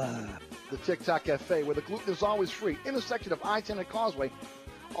 The TikTok Cafe, where the gluten is always free, intersection of I-10 and Causeway,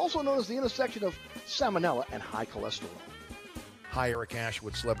 also known as the intersection of salmonella and high cholesterol. Hi, Eric Asher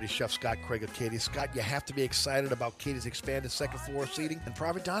with celebrity chef Scott Craig of Katie's. Scott, you have to be excited about Katie's expanded second floor seating and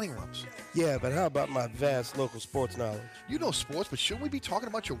private dining rooms. Yeah, but how about my vast local sports knowledge? You know sports, but shouldn't we be talking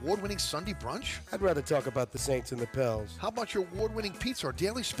about your award-winning Sunday brunch? I'd rather talk about the Saints and the Pels. How about your award-winning pizza or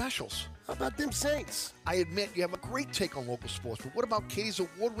daily specials? How about them Saints? I admit you have a great take on local sports, but what about Katie's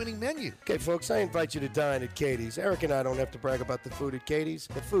award-winning menu? Okay, folks, I invite you to dine at Katie's. Eric and I don't have to brag about the food at Katie's.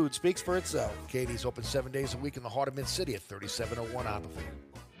 The food speaks for itself. Katie's open 7 days a week in the heart of Mid-City at 3701 Abbeville.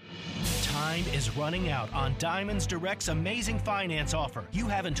 Time is running out on Diamonds Direct's amazing finance offer. You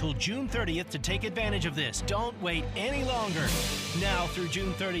have until June 30th to take advantage of this. Don't wait any longer. Now through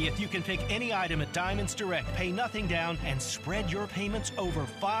June 30th, you can pick any item at Diamonds Direct, pay nothing down, and spread your payments over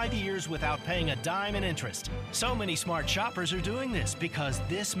 5 years without paying a dime in interest. So many smart shoppers are doing this because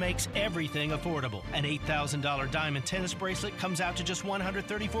this makes everything affordable. An $8,000 diamond tennis bracelet comes out to just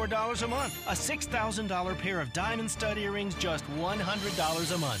 $134 a month. A $6,000 pair of diamond stud earrings, just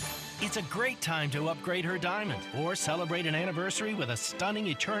 $100 a month. It's a great time to upgrade her diamond or celebrate an anniversary with a stunning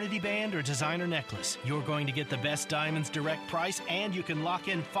Eternity band or designer necklace. You're going to get the best Diamonds Direct price, and you can lock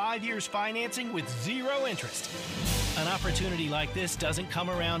in 5 years financing with 0 interest. An opportunity like this doesn't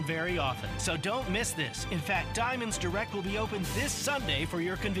come around very often, so don't miss this. In fact, Diamonds Direct will be open this Sunday for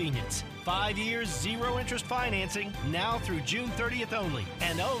your convenience. 5 years, 0 interest financing, now through June 30th only,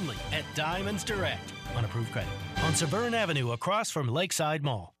 and only at Diamonds Direct. On approved credit. On Severn Avenue, across from Lakeside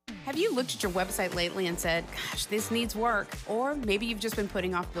Mall. Have you looked at your website lately and said, gosh, this needs work? Or maybe you've just been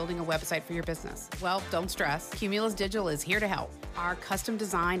putting off building a website for your business. Well, don't stress. Cumulus Digital is here to help. Our custom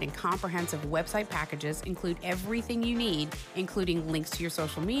designed and comprehensive website packages include everything you need, including links to your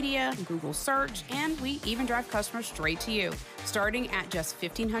social media, Google search, and we even drive customers straight to you. Starting at just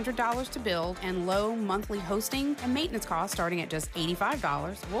 $1,500 to build and low monthly hosting and maintenance costs starting at just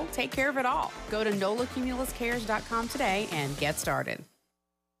 $85, we'll take care of it all. Go to NOLACumulusCares.com today and get started.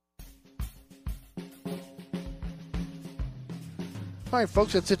 All right,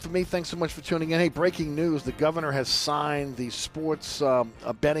 folks, that's it for me. Thanks so much for tuning in. Hey, breaking news. The governor has signed the sports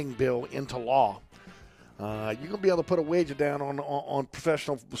betting bill into law. You're going to be able to put a wager down on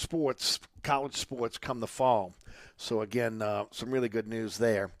professional sports, college sports, come the fall. So, again, some really good news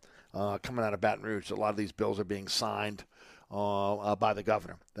there coming out of Baton Rouge. A lot of these bills are being signed by the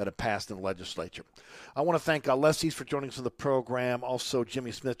governor that have passed in the legislature. I want to thank Leslie's for joining us on the program. Also,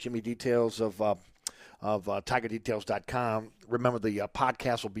 Jimmy Smith, Jimmy Details of TigerDetails.com. Remember, the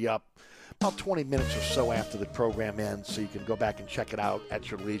podcast will be up about 20 minutes or so after the program ends, so you can go back and check it out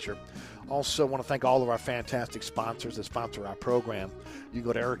at your leisure. Also, want to thank all of our fantastic sponsors that sponsor our program. You can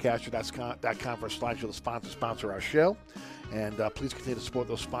go to ericasher.com/the sponsor our show. And please continue to support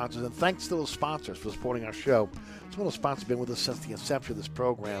those sponsors. And thanks to those sponsors for supporting our show. Some of those sponsors have been with us since the inception of this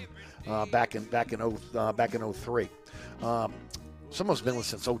program back in 03. Some of us have been with us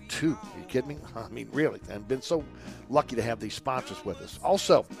since 02. Are you kidding me? I mean, really. And been so lucky to have these sponsors with us.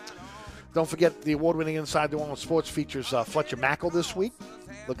 Also, don't forget the award-winning Inside New Orleans Sports features Fletcher Mackel this week.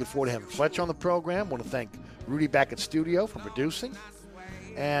 Looking forward to having Fletch on the program. Want to thank Rudy back at studio for producing.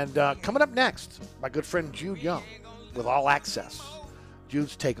 And coming up next, my good friend Jude Young with All Access.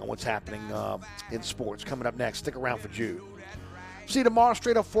 Jude's take on what's happening in sports. Coming up next. Stick around for Jude. See you tomorrow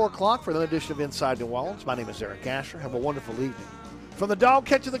straight up 4 o'clock for another edition of Inside New Orleans. My name is Eric Asher. Have a wonderful evening. From the dog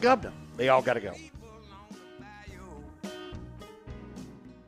catcher to the governor, they all got to go.